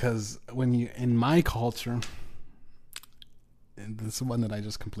that, because in my culture, and this is one that I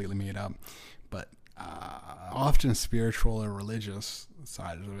just completely made up, but often spiritual or religious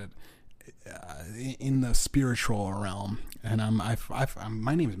side of it, in the spiritual realm, and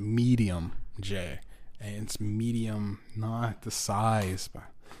my name is Medium J, and it's medium, not the size,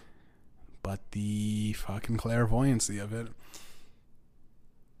 but the fucking clairvoyancy of it.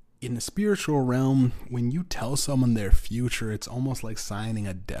 In the spiritual realm, when you tell someone their future, it's almost like signing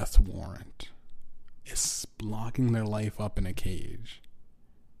a death warrant. It's locking their life up in a cage.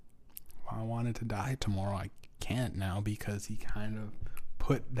 If I wanted to die tomorrow, can't now because he kind of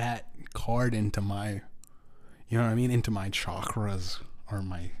put that card into my, you know what I mean, into my chakras or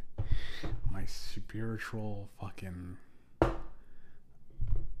my spiritual fucking,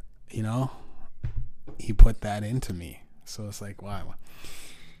 you know, he put that into me. So it's like, wow,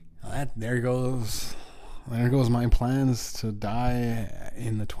 there goes my plans to die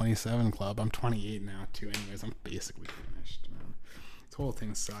in the 27 club. I'm 28 now too. Anyways, I'm basically finished, man. This whole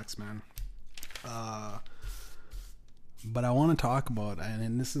thing sucks, man. But I want to talk about,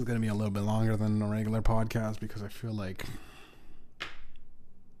 and this is going to be a little bit longer than a regular podcast because I feel like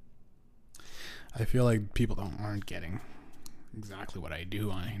people aren't getting exactly what I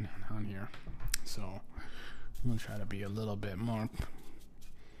do on here. So I'm going to try to be a little bit more,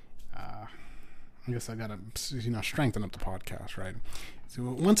 I guess I got to, strengthen up the podcast, right? So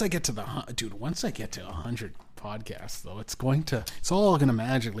once I get to 100 podcasts though, it's all going to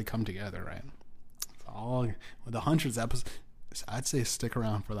magically come together, right? All with the 100th episode, I'd say stick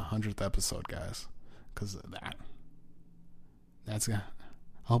around for the 100th episode, guys, because of that.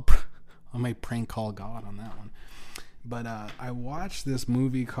 I might prank call God on that one. But I watched this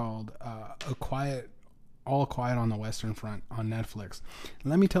movie called All Quiet on the Western Front on Netflix.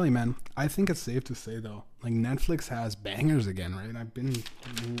 Let me tell you, man, I think it's safe to say though, like Netflix has bangers again, right? I've been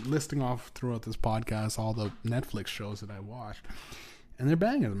listing off throughout this podcast all the Netflix shows that I watched. And they're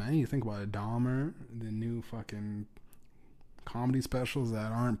bangers, man. You think about it, Dahmer, the new fucking comedy specials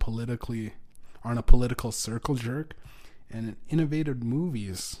that aren't a political circle jerk, and innovative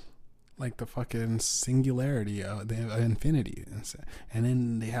movies like the fucking Singularity, the Infinity, and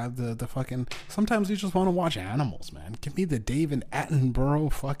then they have the fucking. Sometimes you just want to watch animals, man. Give me the David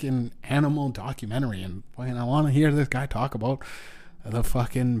Attenborough fucking animal documentary, and fucking I want to hear this guy talk about the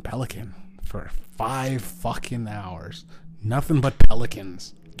fucking pelican for 5 fucking hours. Nothing but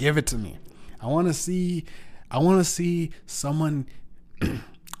pelicans. Give it to me. I want to see someone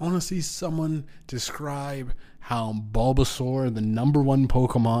describe how Bulbasaur, the number 1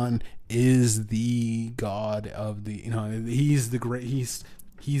 Pokemon, is the god of the, he's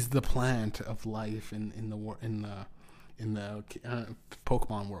the plant of life in the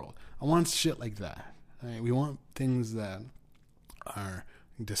Pokemon world. I want shit like that. Right? We want things that are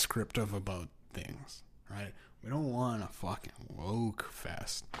descriptive about things, right? We don't want a fucking woke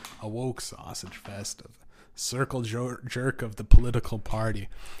fest, a woke sausage fest of circle jerk of the political party.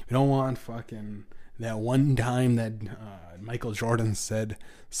 We don't want fucking that one time that Michael Jordan said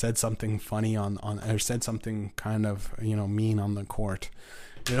something funny on or said something kind of mean on the court.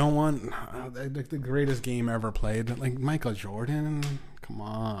 We don't want the greatest game ever played, like Michael Jordan. Come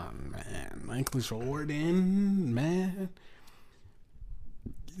on, man, Michael Jordan, man.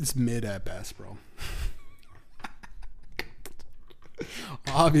 It's mid at best, bro.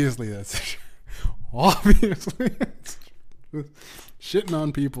 Obviously that's shitting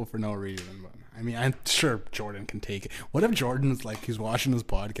on people for no reason, but I mean, I'm sure Jordan can take it. What if Jordan's like, he's watching his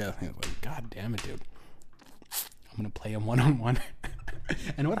podcast and he's like, God damn it, dude, I'm gonna play him 1-on-1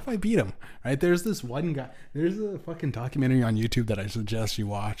 and what if I beat him, right? There's this one guy, there's a fucking documentary on YouTube that I suggest you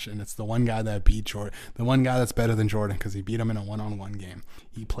watch, and it's the one guy that beat Jordan, the one guy that's better than Jordan because he beat him in a 1-on-1 game.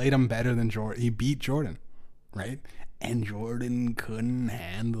 He played him better than Jordan. He beat Jordan, right? And Jordan couldn't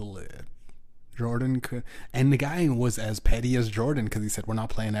handle it. Jordan could, and the guy was as petty as Jordan because he said, "We're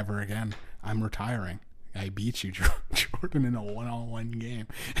not playing ever again. I'm retiring. I beat you, Jordan, in a 1-on-1 game."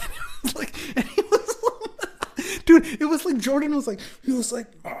 And he was dude. It was like Jordan was like,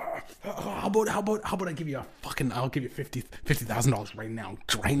 how about I give you I'll give you $50,000 right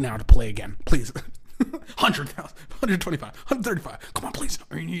now to play again, please. 100,000, 125, 135. Come on, please.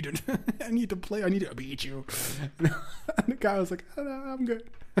 I need it. I need to play. I need to beat you. And the guy was like, oh, no, I'm good.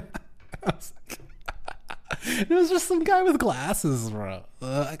 It was just some guy with glasses, bro.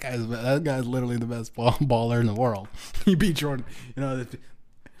 That guy's literally the best baller in the world. He beat Jordan.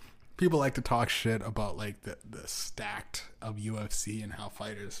 People like to talk shit about like the stacked of UFC and how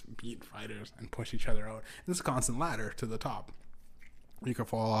fighters beat fighters and push each other out. It's a constant ladder to the top. You could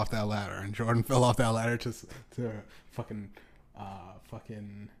fall off that ladder, and Jordan fell off that ladder to fucking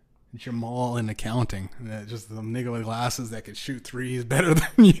Jamal in accounting. Just the nigga with glasses that could shoot threes better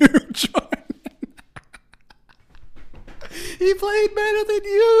than you, Jordan. He played better than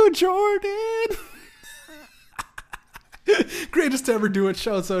you, Jordan. Greatest to ever do it.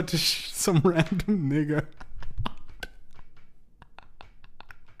 Shouts out to some random nigga.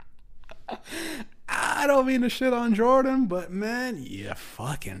 I don't mean to shit on Jordan, but man, you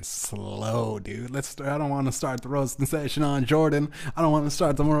fucking slow, dude. I don't want to start the roasting session on Jordan. I don't want to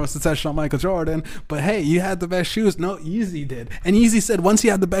start the roasting session on Michael Jordan. But hey, you had the best shoes. No, Yeezy did. And Yeezy said once he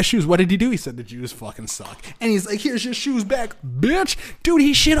had the best shoes, what did he do? He said the Jews fucking suck. And he's like, here's your shoes back, bitch. Dude,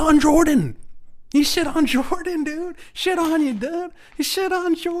 he shit on Jordan. He shit on Jordan, dude. Shit on you, dude. He shit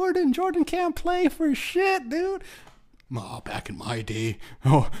on Jordan. Jordan can't play for shit, dude. Oh, back in my day,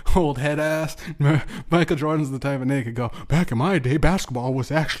 old head ass. Michael Jordan's the type of nigga could go, back in my day, basketball was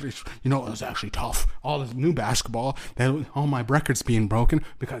actually, it was actually tough. All this new basketball, all my records being broken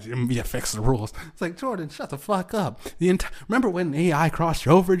because you fixed the rules. It's like, Jordan, shut the fuck up. Remember when AI crossed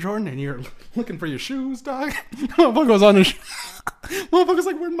you over, Jordan, and you're looking for your shoes, dog? Motherfucker was Motherfucker's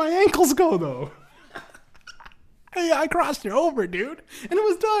like, where'd my ankles go, though? Hey, I crossed you over, dude. And it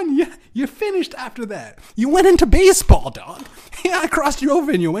was done. You finished after that. You went into baseball, dog. Yeah, I crossed you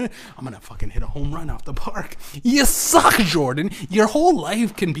over and you went, I'm going to fucking hit a home run off the park. You suck, Jordan. Your whole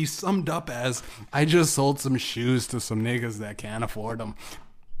life can be summed up as, I just sold some shoes to some niggas that can't afford them.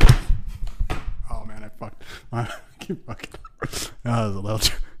 Oh, man, I keep fucking. That was a little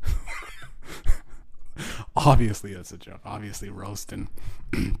joke. Obviously, it's a joke. Obviously, roasting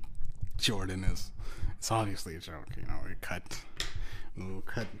Jordan is... It's obviously a joke, We'll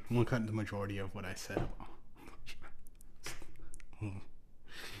cut the majority of what I said.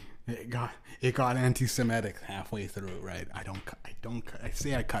 It got anti-Semitic halfway through, right? I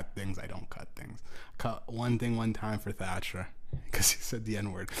say I cut things. I don't cut things. Cut one thing one time for Thatcher because he said the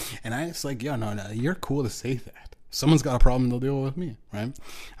N-word, and I was like, no, you're cool to say that. If someone's got a problem, they'll deal with me, right?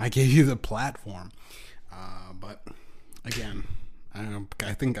 I gave you the platform, but again.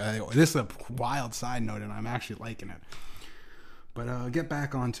 I think this is a wild side note, and I'm actually liking it. But get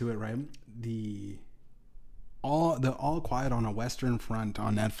back onto it, right? The All Quiet on a Western Front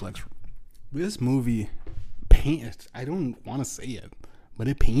on Netflix. This movie I don't want to say it, but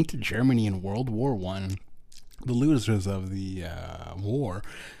it painted Germany in World War I, the losers of the war,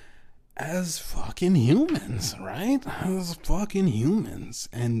 as fucking humans, right? As fucking humans.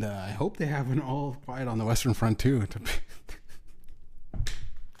 And I hope they have an All Quiet on the Western Front too.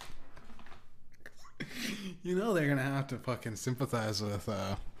 They're gonna have to fucking sympathize with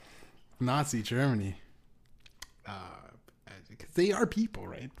Nazi Germany, because they are people,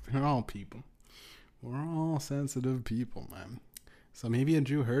 right? We're all people. We're all sensitive people, man. So maybe a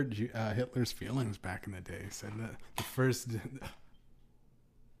Jew hurt Hitler's feelings back in the day. Said that the first,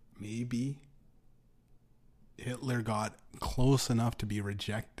 maybe Hitler got close enough to be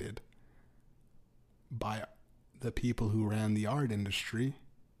rejected by the people who ran the art industry.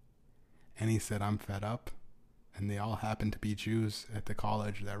 And he said, I'm fed up. And they all happened to be Jews at the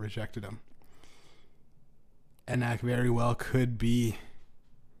college that rejected him. And that very well could be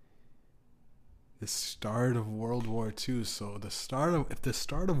the start of World War II. So if the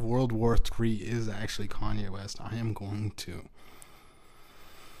start of World War III is actually Kanye West, I am going to...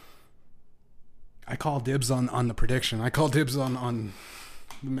 I call dibs on the prediction. I call dibs on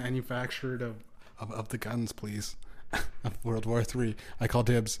the manufacturer of the guns, please. Of World War III. I call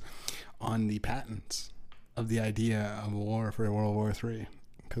dibs on the patents of the idea of war for World War III.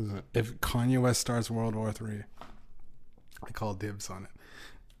 Because if Kanye West starts World War III, I call dibs on it.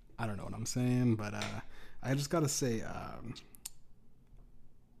 I don't know what I'm saying, but I just gotta say,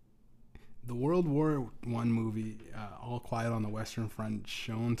 the World War I movie, All Quiet on the Western Front,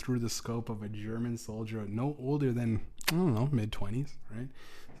 shown through the scope of a German soldier no older than, I don't know, mid-20s, right?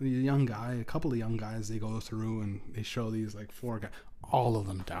 So a couple of young guys, they go through and they show these like 4 guys. All of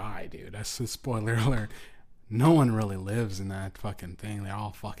them die, dude. That's a spoiler alert. No one really lives in that fucking thing. They're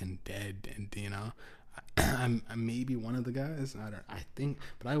all fucking dead, and I'm maybe one of the guys. I think,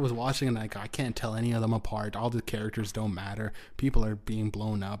 but I was watching and I can't tell any of them apart. All the characters don't matter. People are being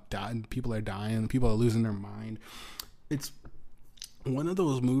blown up. People are dying. People are losing their mind. It's one of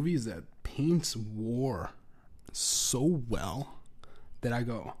those movies that paints war so well that I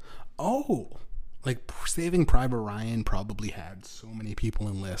go, oh, like Saving Private Ryan probably had so many people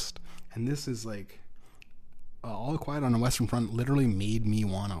enlist, and this is like All Quiet on the Western Front literally made me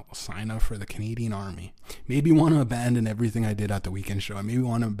want to sign up for the Canadian Army. Made me want to abandon everything I did at the weekend show. I maybe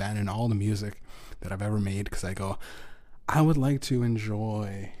want to abandon all the music that I've ever made, because I go, I would like to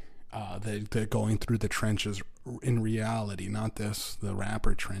enjoy the going through the trenches in reality, not the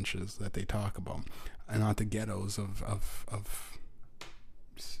rapper trenches that they talk about, and not the ghettos of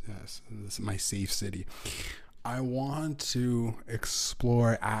my safe city. I want to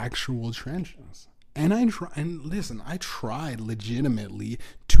explore actual trenches. And I tried legitimately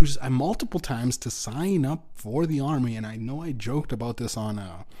multiple times to sign up for the army. And I know I joked about this on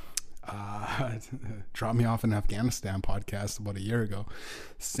Drop Me Off in Afghanistan podcast about a year ago,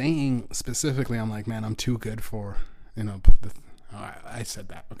 saying specifically, I'm like, man, I'm too good for, I said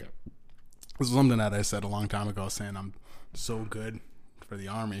that. Okay. This is something that I said a long time ago, saying I'm so good for the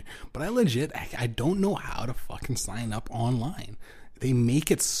army. But I don't know how to fucking sign up online. They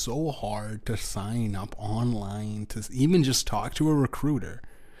make it so hard to sign up online, to even just talk to a recruiter,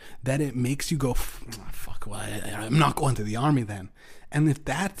 that it makes you go, fuck, well, I'm not going to the army then. And if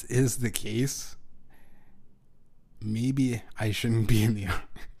that is the case, maybe I shouldn't be in the army.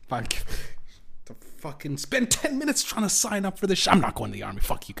 Fuck. To fucking spend 10 minutes trying to sign up for this shit. I'm not going to the army.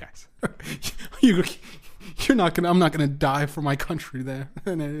 Fuck you guys. You're not gonna. I'm not gonna die for my country there.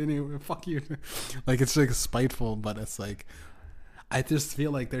 Anyway, fuck you. Like, it's like spiteful, but it's like, I just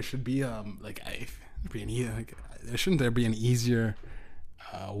feel like there should be shouldn't there be an easier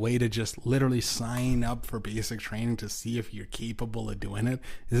way to just literally sign up for basic training to see if you're capable of doing it?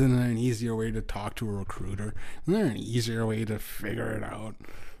 Isn't there an easier way to talk to a recruiter? Isn't there an easier way to figure it out?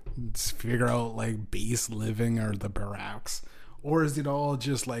 Just figure out like base living or the barracks? Or is it all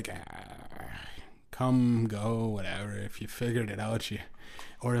just like, come, go, whatever? If you figured it out,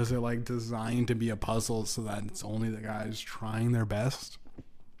 or is it like designed to be a puzzle so that it's only the guys trying their best?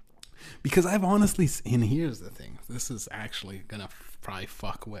 Because I've honestly, and here's the thing, this is actually gonna probably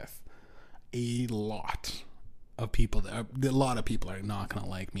fuck with a lot of people. A lot of people are not gonna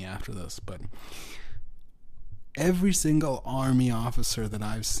like me after this, but every single army officer that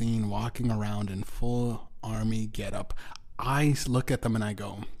I've seen walking around in full army getup, I look at them and I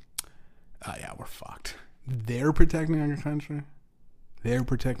go, oh yeah, we're fucked. They're protecting our country. They're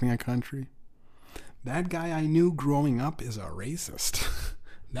protecting our country. That guy I knew growing up is a racist.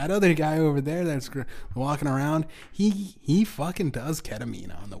 That other guy over there that's walking around, he fucking does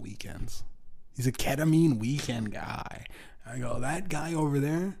ketamine on the weekends. He's a ketamine weekend guy. I go, that guy over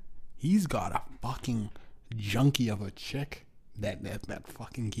there, he's got a fucking junkie of a chick that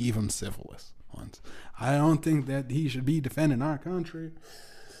fucking gave him syphilis once. I don't think that he should be defending our country.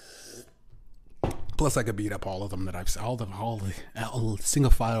 Plus, I could beat up all of them that I've seen. All the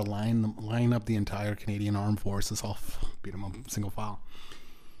single file line up the entire Canadian Armed Forces. I'll beat them up single file.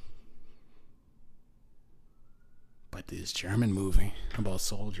 But this German movie about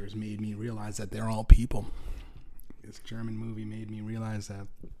soldiers made me realize that they're all people. This German movie made me realize that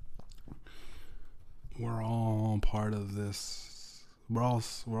we're all part of this. We're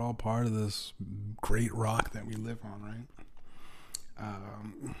all part of this great rock that we live on, right?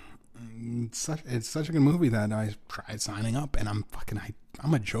 It's such a good movie that I tried signing up, and I'm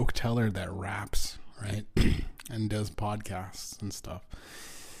a joke teller that raps, right, and does podcasts and stuff.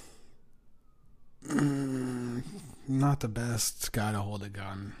 Not the best guy to hold a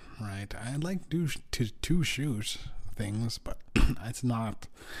gun, right? I like to shoot things, but it's not.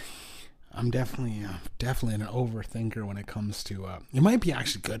 I'm definitely an overthinker when it comes to. It might be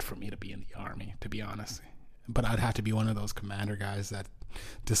actually good for me to be in the army, to be honest, but I'd have to be one of those commander guys that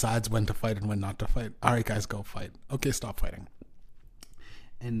decides when to fight and when not to fight. All right, guys, go fight. Okay, stop fighting.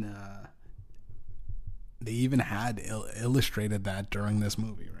 And they even had illustrated that during this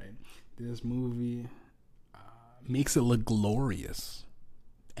movie, right? This movie makes it look glorious.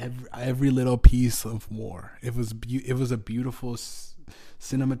 Every little piece of war. It was a beautiful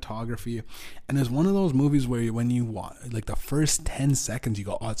cinematography, and it's one of those movies where when you watch, like the first 10 seconds, you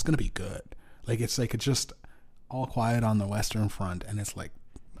go, "Oh, it's gonna be good." It's just all quiet on the Western Front, and it's like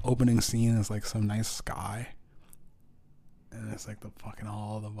opening scene is like some nice sky, and it's like the fucking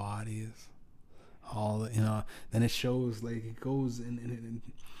all the bodies. Then it shows like it goes and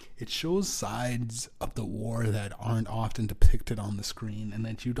it shows sides of the war that aren't often depicted on the screen and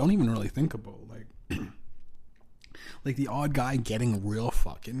that you don't even really think about, like the odd guy getting real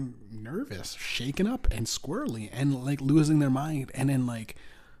fucking nervous, shaken up and squirrely and like losing their mind, and then like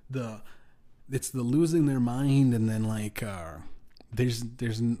it's the losing their mind, and then like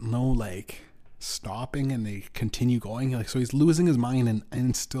there's no like stopping, and they continue going, like, so he's losing his mind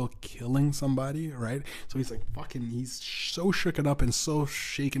and still killing somebody, right? So he's like fucking, he's so shooken up and so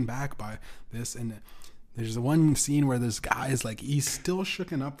shaken back by this. And there's one scene where this guy is like, he's still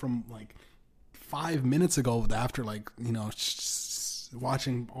shooken up from like 5 minutes ago after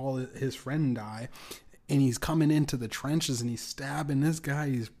watching all his friend die, and he's coming into the trenches and he's stabbing this guy,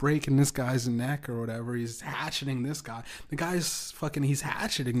 he's breaking this guy's neck or whatever, he's hatcheting this guy. The guy's fucking, he's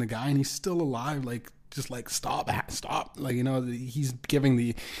hatcheting the guy and he's still alive, like, just like, stop, like, he's giving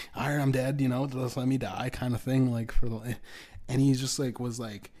the, all right, I'm dead, just let me die kind of thing, like, and he's just like, was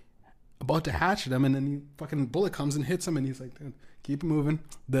like, about to hatchet him, and then he fucking bullet comes and hits him, and he's like, dude, keep moving.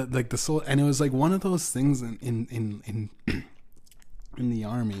 The soul, and it was like one of those things in in the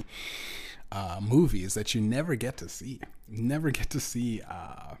army movies that you never get to see. You never get to see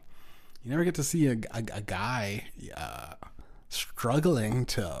a guy struggling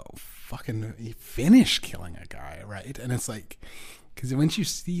to fucking finish killing a guy, right? And it's like, because once you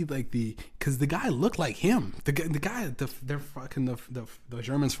see like because the guy looked like him, the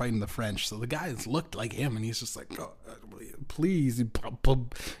Germans fighting the French, so the guys looked like him, and he's just like, oh, please, he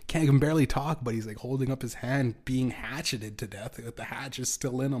can barely talk, but he's like holding up his hand, being hatcheted to death with the hatch is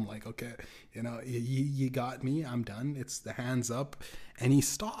still in him. Like, okay, you got me, I'm done. It's the hands up, and he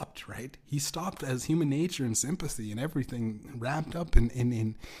stopped. Right, he stopped as human nature and sympathy and everything wrapped up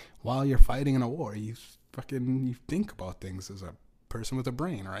in while you're fighting in a war. You think about things as a person with a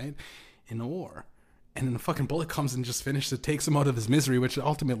brain, right? In a war. And then the fucking bullet comes and just finishes it, takes him out of his misery, which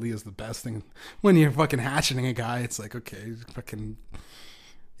ultimately is the best thing. When you're fucking hatcheting a guy, it's like, okay, fucking,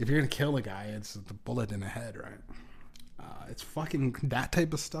 if you're gonna kill a guy, it's the bullet in the head, right? It's fucking that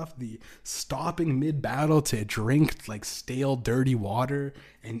type of stuff. The stopping mid-battle to drink like stale, dirty water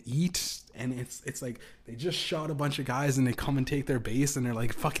and eat. And it's like they just shot a bunch of guys and they come and take their base and they're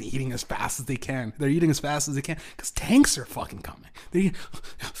like fucking eating as fast as they can. They're eating as fast as they can because tanks are fucking coming. They're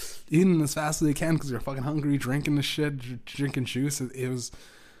eating as fast as they can because they're fucking hungry, drinking the shit, drinking juice. It was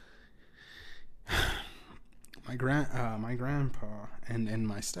my grandpa and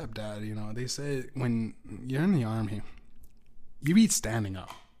my stepdad. They say when you're in the army, you eat standing up.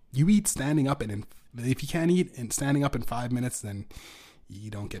 And if you can't eat and standing up in 5 minutes, then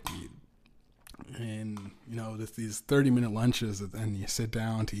you don't get to eat. And with these 30-minute lunches, and you sit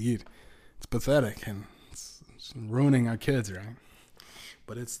down to eat, it's pathetic and it's ruining our kids, right?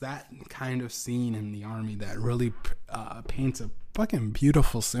 But it's that kind of scene in the army that really paints a fucking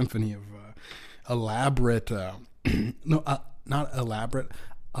beautiful symphony of a labyrinth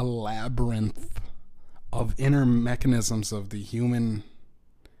of inner mechanisms of the human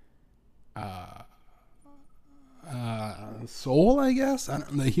soul, I guess.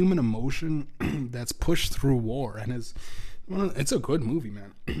 The human emotion that's pushed through war, and it's a good movie,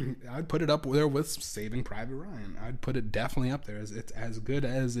 man. I'd put it up there with Saving Private Ryan. I'd put it definitely up there. It's as good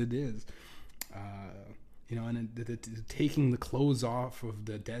as it is. And taking the clothes off of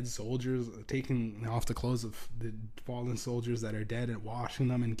the dead soldiers, taking off the clothes of the fallen soldiers that are dead and washing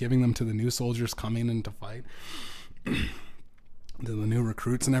them and giving them to the new soldiers coming in to fight. The new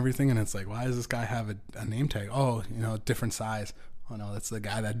recruits and everything, and it's like, why does this guy have a name tag? Oh, different size. Oh no, that's the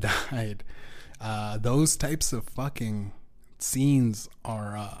guy that died. Those types of fucking scenes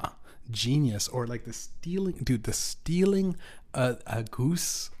are genius. Or like the stealing a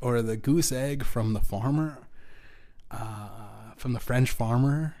goose or the goose egg from the farmer, from the French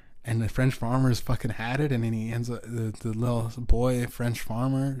farmer, and the French farmer's fucking had it, and then he ends up, the little boy French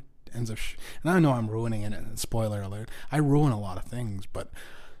farmer ends up and I know I'm ruining it, spoiler alert, I ruin a lot of things, but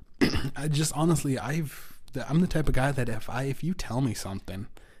I just honestly, I'm the type of guy that if you tell me something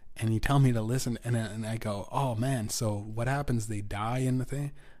and you tell me to listen, and I go, oh man, so what happens, they die in the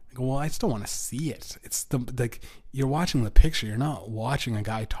thing, I go, well, I still want to see it. It's like you're watching the picture, you're not watching a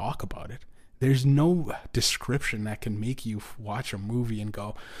guy talk about it. There's no description that can make you watch a movie and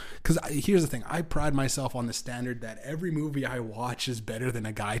go, because here's the thing, I pride myself on the standard that every movie I watch is better than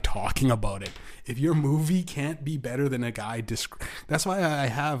a guy talking about it. If your movie can't be better than a guy, that's why I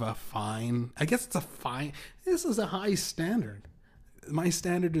have a fine, I guess it's a fine, this is a high standard. My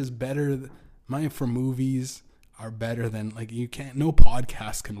standard is better, for movies are better than, like, no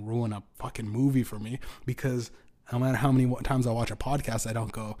podcast can ruin a fucking movie for me, because no matter how many times I watch a podcast, I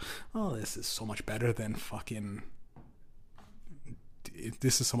don't go, oh, this is so much better than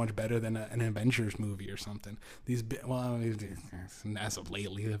this is so much better than an Avengers movie or something. As of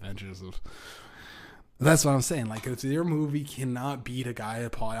lately, Avengers. That's what I'm saying. Like, if your movie cannot beat a guy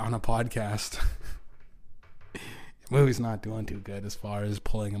on a podcast, the movie's not doing too good as far as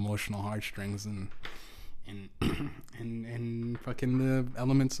pulling emotional heartstrings and fucking the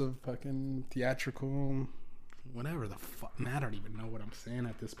elements of fucking theatrical, whatever the fuck. I don't even know what I'm saying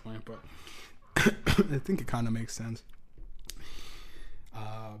at this point, but I think it kind of makes sense.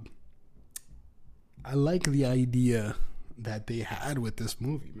 I like the idea that they had with this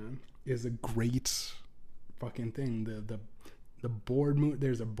movie, man. Is a great fucking thing. The boardroom.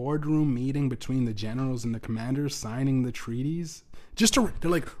 There's a boardroom meeting between the generals and the commanders signing the treaties. They're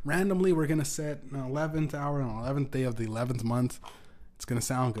like, randomly, we're gonna set an 11th hour on the 11th day of the 11th month. It's gonna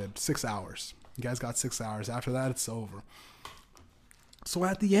sound good. 6 hours. You guys got 6 hours. After that, it's over. So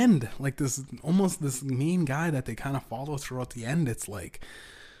at the end, like this mean guy that they kind of follow throughout the end, it's like,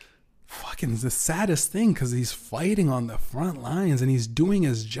 fuck, fucking the saddest thing, because he's fighting on the front lines and he's doing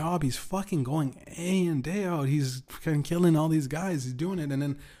his job. He's fucking going day in, day out. He's fucking killing all these guys. He's doing it. And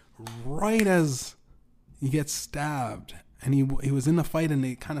then right as he gets stabbed, and he was in the fight and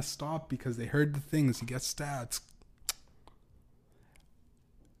they kind of stopped because they heard the things. He gets stabbed.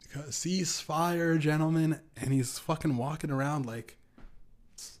 Ceasefire, gentlemen. And he's fucking walking around like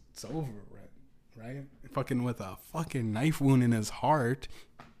it's over, right? Fucking with a fucking knife wound in his heart.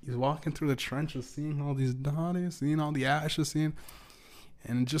 He's walking through the trenches, seeing all these bodies, seeing all the ashes,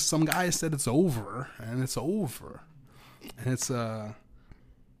 and just some guy said it's over, and it's over. And it's a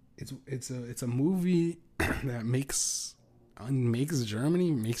movie that makes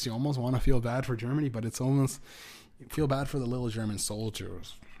Germany, makes you almost want to feel bad for Germany, but it's almost, you feel bad for the little German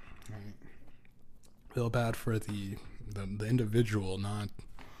soldiers. Right? Feel bad for the individual, not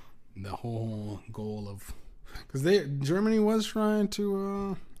the whole goal of, because Germany was trying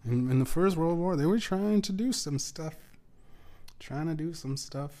to in the First World War, they were trying to do some stuff,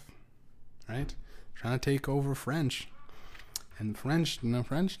 right? Trying to take over French, and the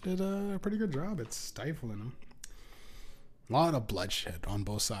French did a pretty good job at stifling them. A lot of bloodshed on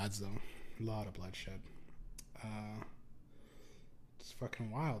both sides, though. A lot of bloodshed. It's fucking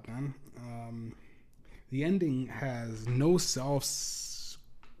wild, man. The ending has no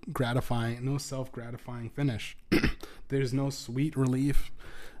self-gratifying finish. There's no sweet relief.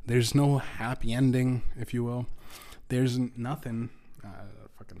 There's no happy ending, if you will. There's nothing.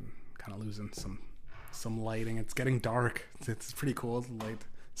 Fucking kind of losing some lighting. It's getting dark. It's pretty cool. The light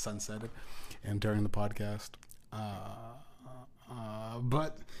sunsetted, and during the podcast,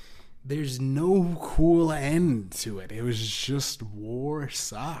 but there's no cool end to it. It was just war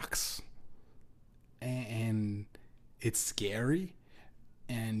sucks, and it's scary.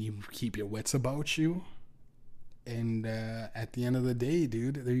 And you keep your wits about you. And at the end of the day,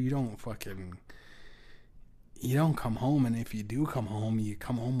 dude, you don't come home. And if you do come home, you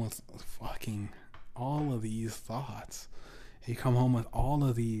come home with fucking all of these thoughts. You come home with all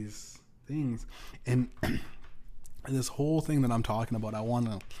of these things. And this whole thing that I'm talking about, I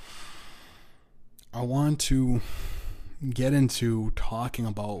want to get into talking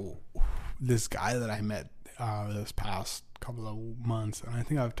about this guy that I met this past couple of months, and I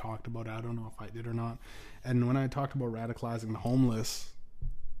think I've talked about it. I don't know if I did or not. And when I talked about radicalizing the homeless,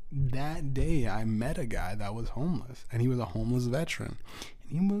 that day I met a guy that was homeless, and he was a homeless veteran,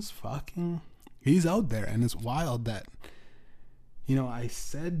 and he's out there. And it's wild that, I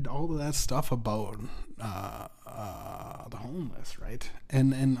said all of that stuff about the homeless, right?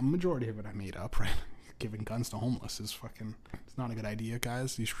 And a majority of it I made up, right? Giving guns to homeless is it's not a good idea,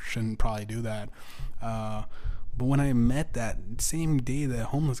 guys. You shouldn't probably do that. But when I met that same day, the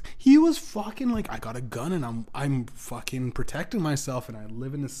homeless, he was fucking like, I got a gun and I'm fucking protecting myself, and I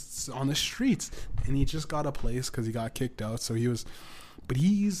live on the streets. And he just got a place because he got kicked out. So but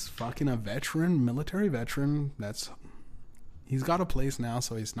he's fucking a veteran, military veteran. He's got a place now,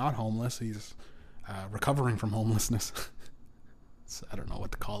 so he's not homeless. He's recovering from homelessness. So I don't know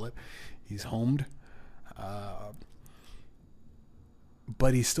what to call it. He's homed.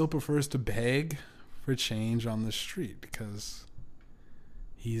 But he still prefers to beg for change on the street because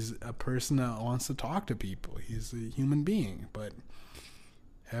he's a person that wants to talk to people. He's a human being, but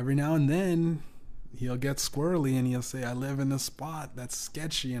every now and then he'll get squirrely and he'll say, I live in a spot that's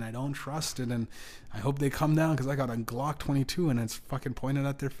sketchy and I don't trust it, and I hope they come down because I got a Glock 22 and it's fucking pointed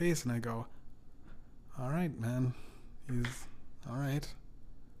at their face. And I go, all right, man. He's all right.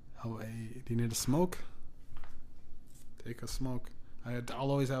 Oh, hey, do you need a smoke? Take a smoke. I'll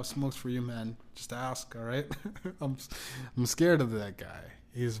always have smokes for you, man. Just ask, all right? I'm scared of that guy.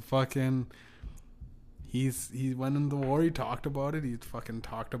 He went in the war. He talked about it. He fucking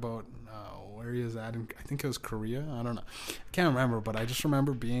talked about where he is at. I think it was Korea. I don't know. I can't remember, but I just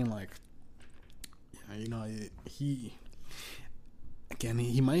remember being like, he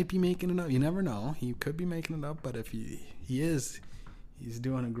might be making it up. You never know. He could be making it up, but if he is, he's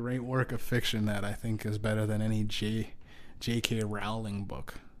doing a great work of fiction that I think is better than any J.K. Rowling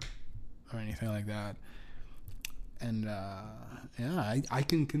book or anything like that. And I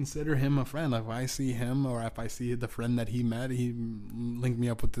can consider him a friend. If I see him, or if I see the friend that he met, he linked me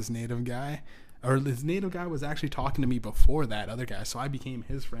up with this native guy, or this native guy was actually talking to me before that other guy, so I became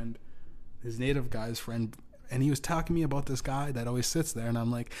his friend, his native guy's friend, and he was talking to me about this guy that always sits there, and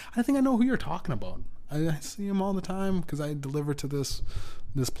I'm like, I think I know who you're talking about. I see him all the time because I deliver to this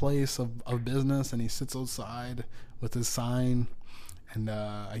place of business, and he sits outside with his sign. And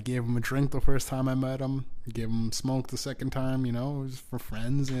I gave him a drink the first time I met him. I gave him smoke the second time, it was for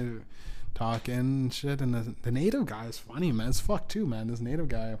friends, talking and shit. And the native guy is funny, man. It's fuck too, man. This native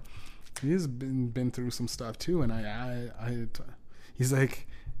guy, he's been through some stuff too, and he's like,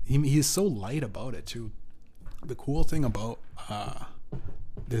 he's so light about it too. The cool thing about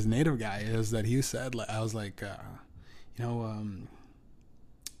this native guy is that he said, like, I was like,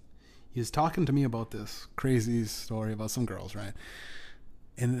 he was talking to me about this crazy story about some girls, right?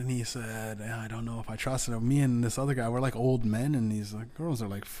 And then he said, I don't know if I trusted him. Me and this other guy, we're like old men, and these like girls are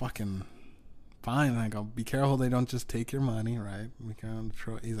like fucking fine. And I go, be careful they don't just take your money, right? We can't.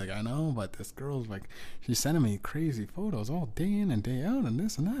 He's like, I know, but this girl's like, she's sending me crazy photos all day in and day out, and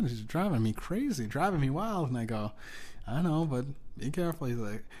this and that. And she's driving me crazy, driving me wild. And I go, I know, but be careful. He's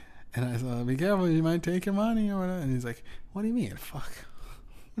like, and I said, be careful, you might take your money or whatever. And he's like, what do you mean? Fuck.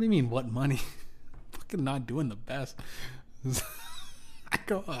 What do you mean, what money? Fucking not doing the best. I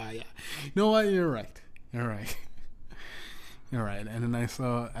go, oh yeah, you know what? You're right. You're right. You're right. And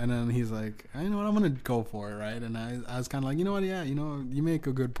then he's like, you know what? I'm gonna go for it, right? And I was kind of like, you know what? Yeah, you know, you make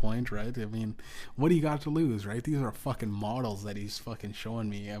a good point, right? I mean, what do you got to lose, right? These are fucking models that he's fucking showing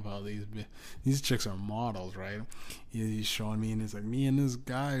me about. These chicks are models, right? He's showing me, and he's like, me and this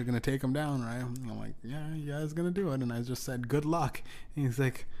guy are gonna take them down, right? And I'm like, yeah, you guys gonna do it. And I just said, good luck. And he's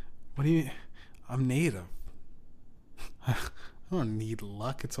like, what do you mean? I'm native. I don't need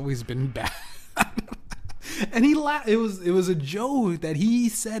luck. It's always been bad. And he laughed. It was a joke that he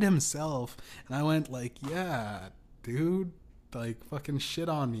said himself. And I went like, yeah, dude, like fucking shit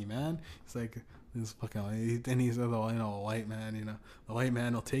on me, man. He's like, this fucking, and he said, oh, you know, a white man, you know, the white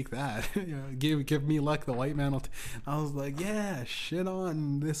man will take that. You know, give me luck, the white man will I was like, yeah, shit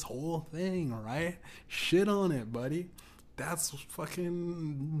on this whole thing, right? Shit on it, buddy. That's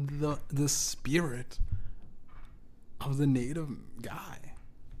fucking the spirit of the native guy.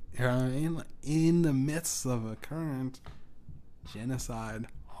 You know what I mean? In the midst of a current genocide,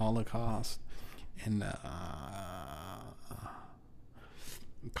 Holocaust, and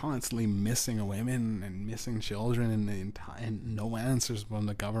constantly missing women and missing children, and no answers from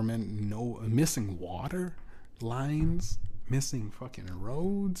the government, no missing water lines, missing fucking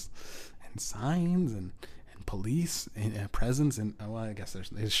roads and signs and police presence, and well, I guess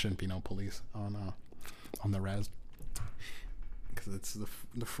there shouldn't be no police on the res. Because it's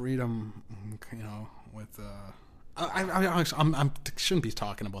the freedom, you know, with I shouldn't be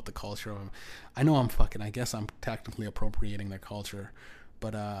talking about the culture of them. I know I guess I'm technically appropriating their culture,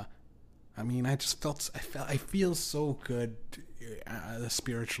 but I mean, I feel so good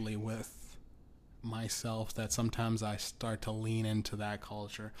spiritually with myself that sometimes I start to lean into that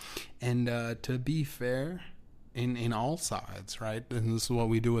culture, and to be fair, in all sides, right? And this is what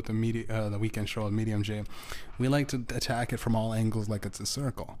we do with the weekend show with Medium J. We like to attack it from all angles like it's a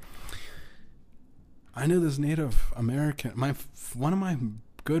circle. I knew this Native American, one of my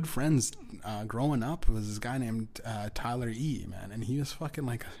good friends growing up was this guy named Tyler E., man, and he was fucking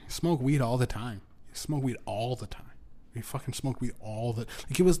like, smoke weed all the time. He smoked weed all the time. He fucking smoked weed like,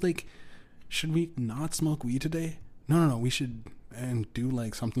 it was like, should we not smoke weed today? No, we should and do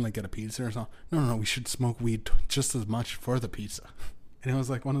like something like get a pizza or something. No, we should smoke weed just as much for the pizza. And it was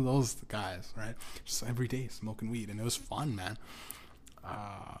like one of those guys, right? Just every day smoking weed, and it was fun, man.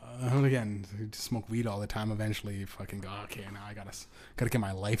 And again, to smoke weed all the time. Eventually, you fucking go, okay, now I gotta get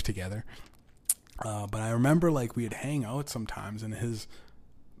my life together. But I remember like we'd hang out sometimes in his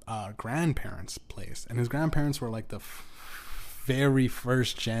grandparents' place, and his grandparents were like the very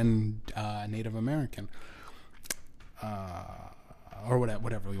first gen Native American. Or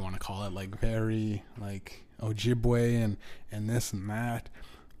whatever we want to call it, like very like Ojibwe and this and that,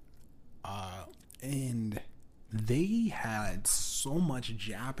 and they had so much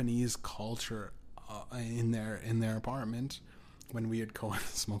Japanese culture in their apartment when we would go and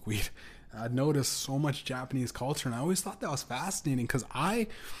smoke weed. I'd noticed so much Japanese culture, and I always thought that was fascinating because I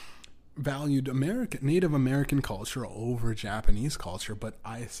valued Native American culture over Japanese culture, but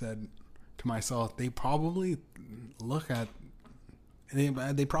I said to myself, they probably looked at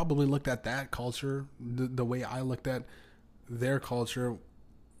that culture the way I looked at their culture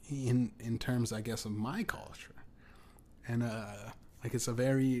in terms, I guess, of my culture, and like it's a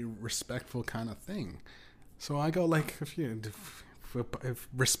very respectful kind of thing. So I go like, if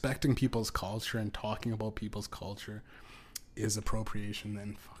respecting people's culture and talking about people's culture is appropriation,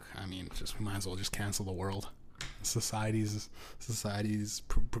 then I mean, we might as well just cancel the world. Societies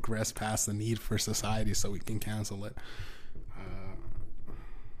progress past the need for society, so we can cancel it.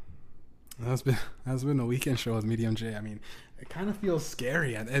 That's been a weekend show with Medium J. I mean, it kind of feels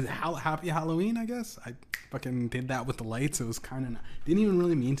scary. Happy Halloween, I guess. I fucking did that with the lights. It was kind of didn't even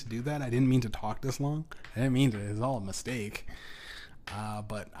really mean to do that. I didn't mean to talk this long. I didn't mean to. It was all a mistake.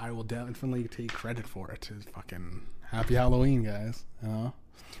 But I will definitely take credit for it. It's fucking happy Halloween, guys. You know.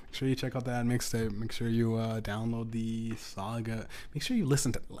 Make sure you check out that mixtape. Make sure you download the Saga. Make sure you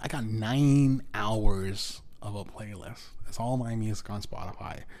listen to. I got 9 hours of a playlist. That's all my music on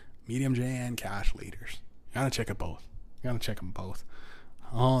Spotify. Medium J and Cash Leaders. You gotta check it both. You gotta check them both.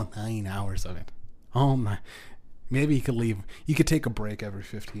 All 9 hours of it. Oh my. Maybe you could leave. You could take a break every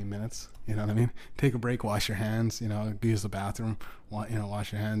 15 minutes. You know what I mean? Take a break, wash your hands. You know, use the bathroom.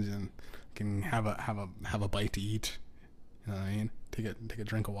 Wash your hands and can have a bite to eat. You know what I mean? Take a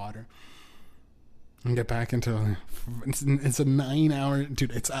drink of water and get back into. It's a 9 hour,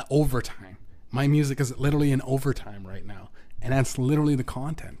 dude. It's overtime. My music is literally in overtime right now, and that's literally the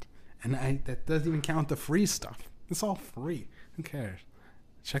content. And that doesn't even count the free stuff. It's all free. Who cares?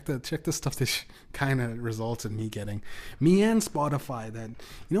 Check the stuff that kind of results in me getting me and Spotify. That,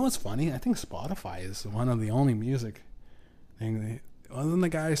 you know what's funny? I think Spotify is one of the only music thing. Wasn't the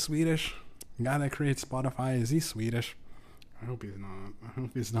guy Swedish? The guy that creates Spotify, is he Swedish? I hope he's not. I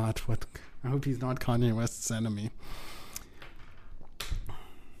hope he's not Kanye West's enemy.